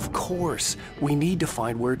 Of course. We need to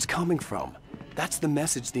find where it's coming from. That's the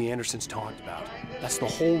message the Andersons talked about. That's the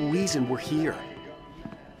whole reason we're here.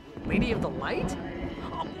 Lady of the Light?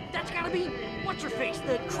 Oh, that's gotta be what's-her-face,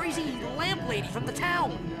 the crazy lamp lady from the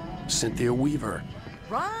town. Cynthia Weaver.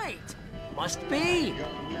 Right. Must be.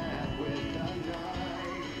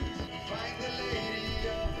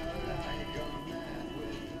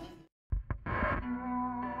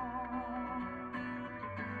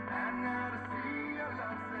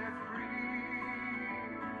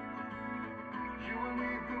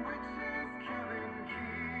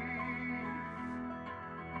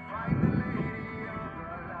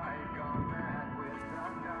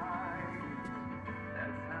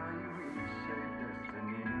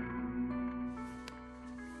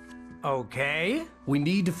 Okay. We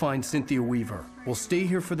need to find Cynthia Weaver. We'll stay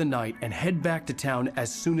here for the night and head back to town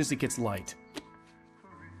as soon as it gets light.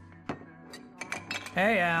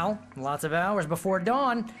 Hey, Al. Lots of hours before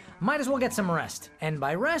dawn. Might as well get some rest. And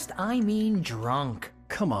by rest, I mean drunk.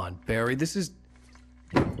 Come on, Barry, this is...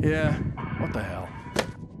 Yeah, what the hell?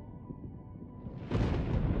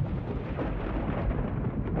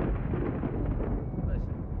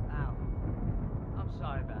 Listen, Al, I'm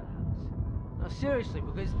sorry about Alice. No, seriously,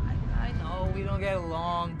 because I know we don't get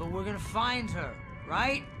along, but we're gonna find her,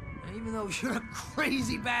 right? And even though you're a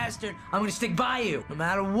crazy bastard, I'm gonna stick by you, no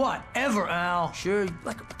matter what, ever, Al. Sure,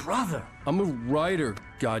 like a brother. I'm a writer,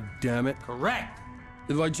 goddammit. Correct.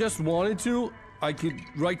 If I just wanted to, I could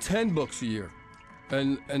write 10 books a year.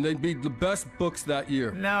 And they'd be the best books that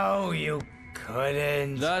year. No, you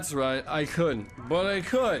couldn't. That's right, I couldn't. But I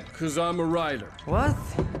could, because I'm a writer. What?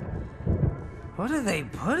 What do they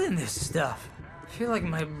put in this stuff? I feel like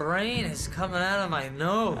my brain is coming out of my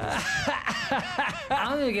nose.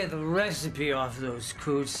 I'm gonna get the recipe off those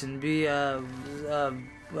coots and be a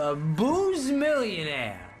booze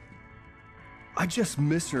millionaire. I just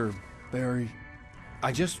miss her, Barry.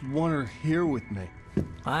 I just want her here with me.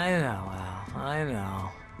 I know, Al. I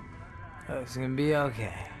know. It's gonna be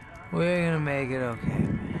okay. We're gonna make it okay,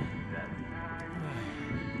 man.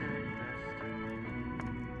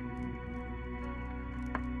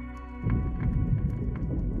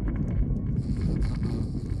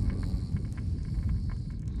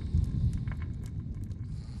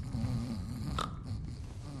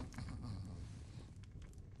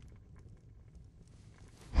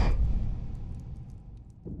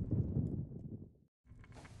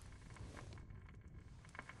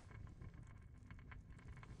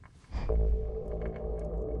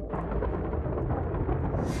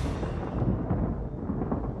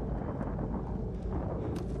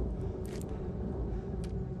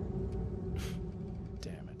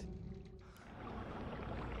 Damn it.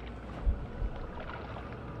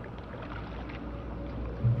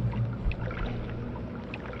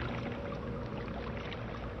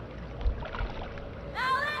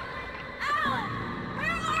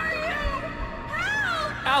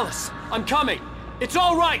 Alice, I'm coming! It's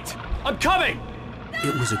all right! I'm coming!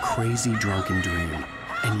 It was a crazy, drunken dream,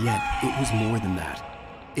 and yet it was more than that.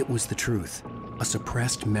 It was the truth, a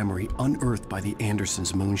suppressed memory unearthed by the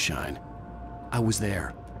Andersons' moonshine. I was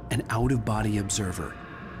there, an out-of-body observer.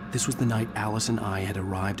 This was the night Alice and I had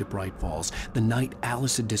arrived at Bright Falls, the night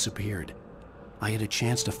Alice had disappeared. I had a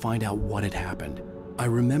chance to find out what had happened. I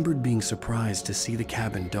remembered being surprised to see the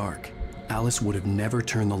cabin dark. Alice would have never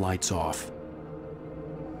turned the lights off.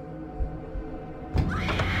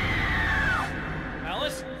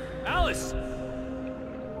 Alice? Alice!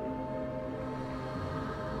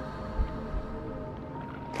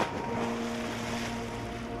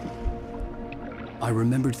 I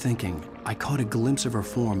remembered thinking I caught a glimpse of her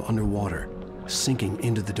form underwater, sinking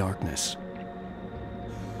into the darkness.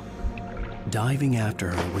 Diving after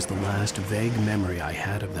her was the last vague memory I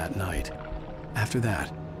had of that night. After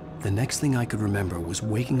that, the next thing I could remember was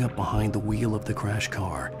waking up behind the wheel of the crashed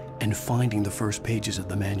car and finding the first pages of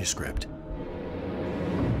the manuscript.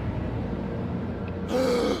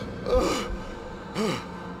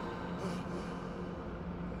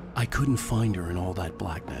 I couldn't find her in all that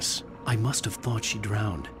blackness. I must have thought she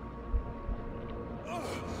drowned.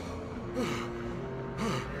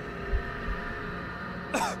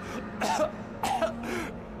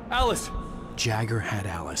 Alice! Jagger had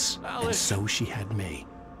Alice, and so she had me.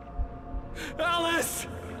 Alice!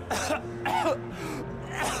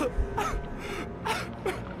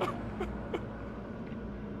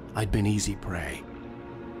 I'd been easy prey.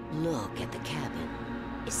 Look at the cabin.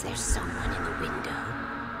 Is there someone in the window?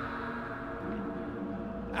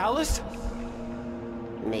 Alice?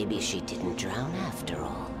 Maybe she didn't drown after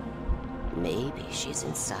all. Maybe she's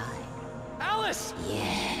inside. Alice!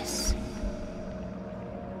 Yes.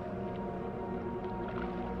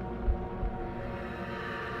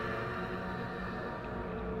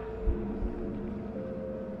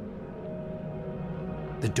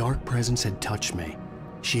 The dark presence had touched me.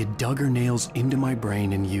 She had dug her nails into my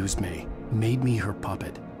brain and used me, made me her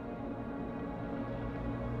puppet.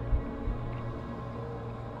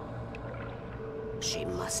 She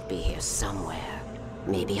must be here somewhere.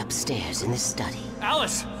 Maybe upstairs in the study.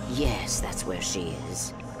 Alice! Yes, that's where she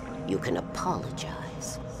is. You can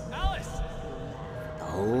apologize. Alice! The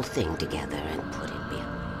whole thing together and put it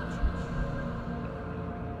behind.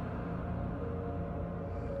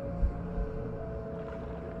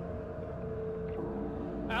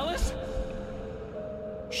 Alice?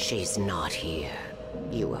 She's not here.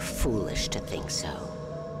 You were foolish to think so.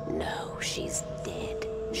 No, she's dead.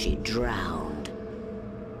 She drowned.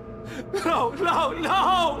 No, no,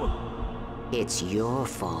 no! It's your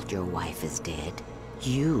fault your wife is dead.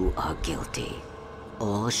 You are guilty.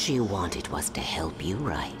 All she wanted was to help you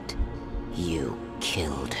right. You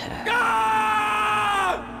killed her.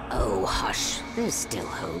 Ah! Oh, hush. There's still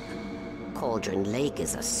hope. Cauldron Lake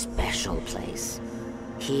is a special place.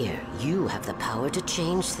 Here, you have the power to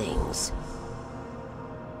change things.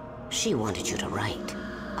 She wanted you to write.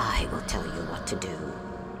 I will tell you what to do.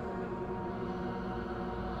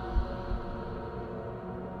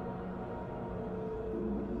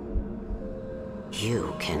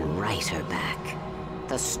 You can write her back.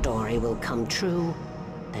 The story will come true,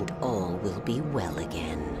 and all will be well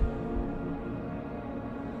again.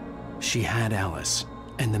 She had Alice,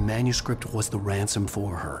 and the manuscript was the ransom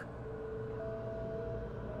for her.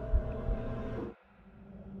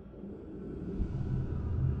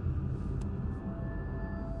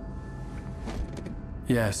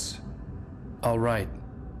 Yes, I'll write.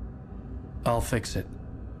 I'll fix it.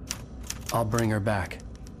 I'll bring her back.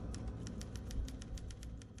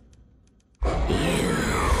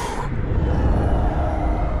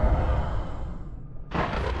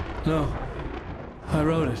 No, I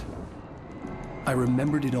wrote it. I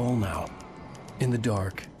remembered it all now. In the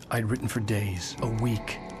dark, I'd written for days, a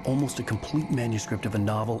week, almost a complete manuscript of a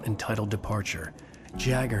novel entitled Departure.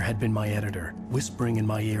 Jagger had been my editor, whispering in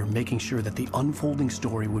my ear, making sure that the unfolding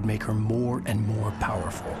story would make her more and more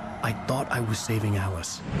powerful. I thought I was saving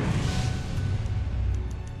Alice.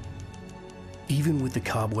 Even with the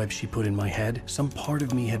cobwebs she put in my head, some part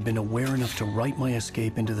of me had been aware enough to write my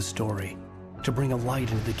escape into the story, to bring a light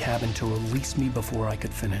into the cabin to release me before I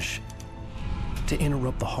could finish, to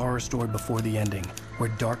interrupt the horror story before the ending, where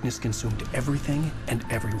darkness consumed everything and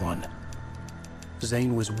everyone.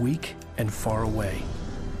 Zane was weak and far away,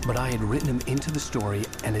 but I had written him into the story,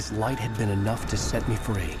 and his light had been enough to set me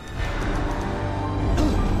free.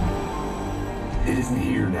 It isn't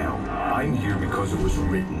here now. I'm here because it was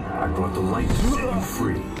written. I brought the light to set you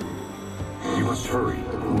free. You must hurry.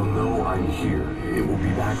 We'll know I'm here. It will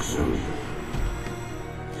be back soon.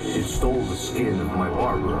 It stole the skin of my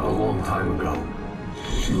Barbara a long time ago.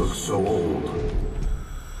 She looks so old.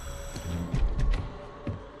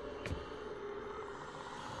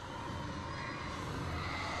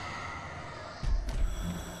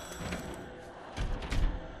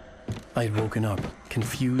 I had woken up,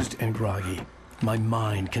 confused and groggy, my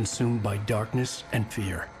mind consumed by darkness and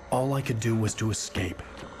fear. All I could do was to escape.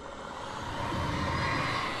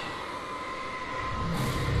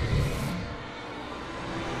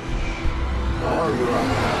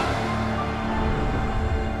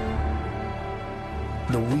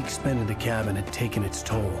 The week spent in the cabin had taken its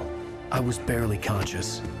toll. I was barely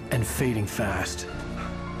conscious and fading fast.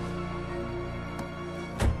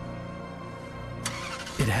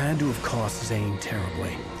 It had to have cost Zane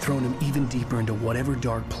terribly, thrown him even deeper into whatever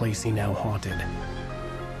dark place he now haunted.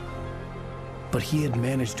 But he had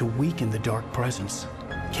managed to weaken the dark presence,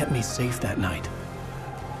 kept me safe that night.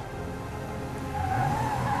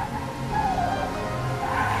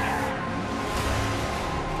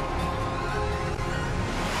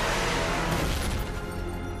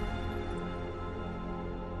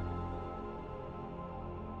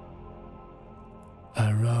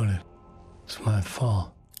 I wrote it. It's my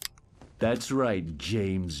fault. That's right,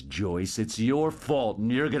 James Joyce. It's your fault,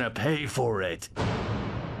 and you're gonna pay for it.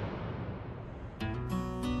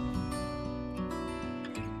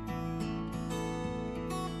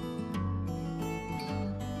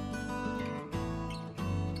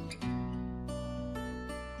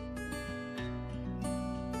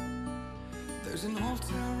 There's an old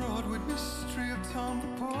town road with mystery of Tom the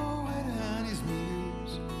poet and his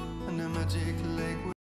muse, and a magic lake.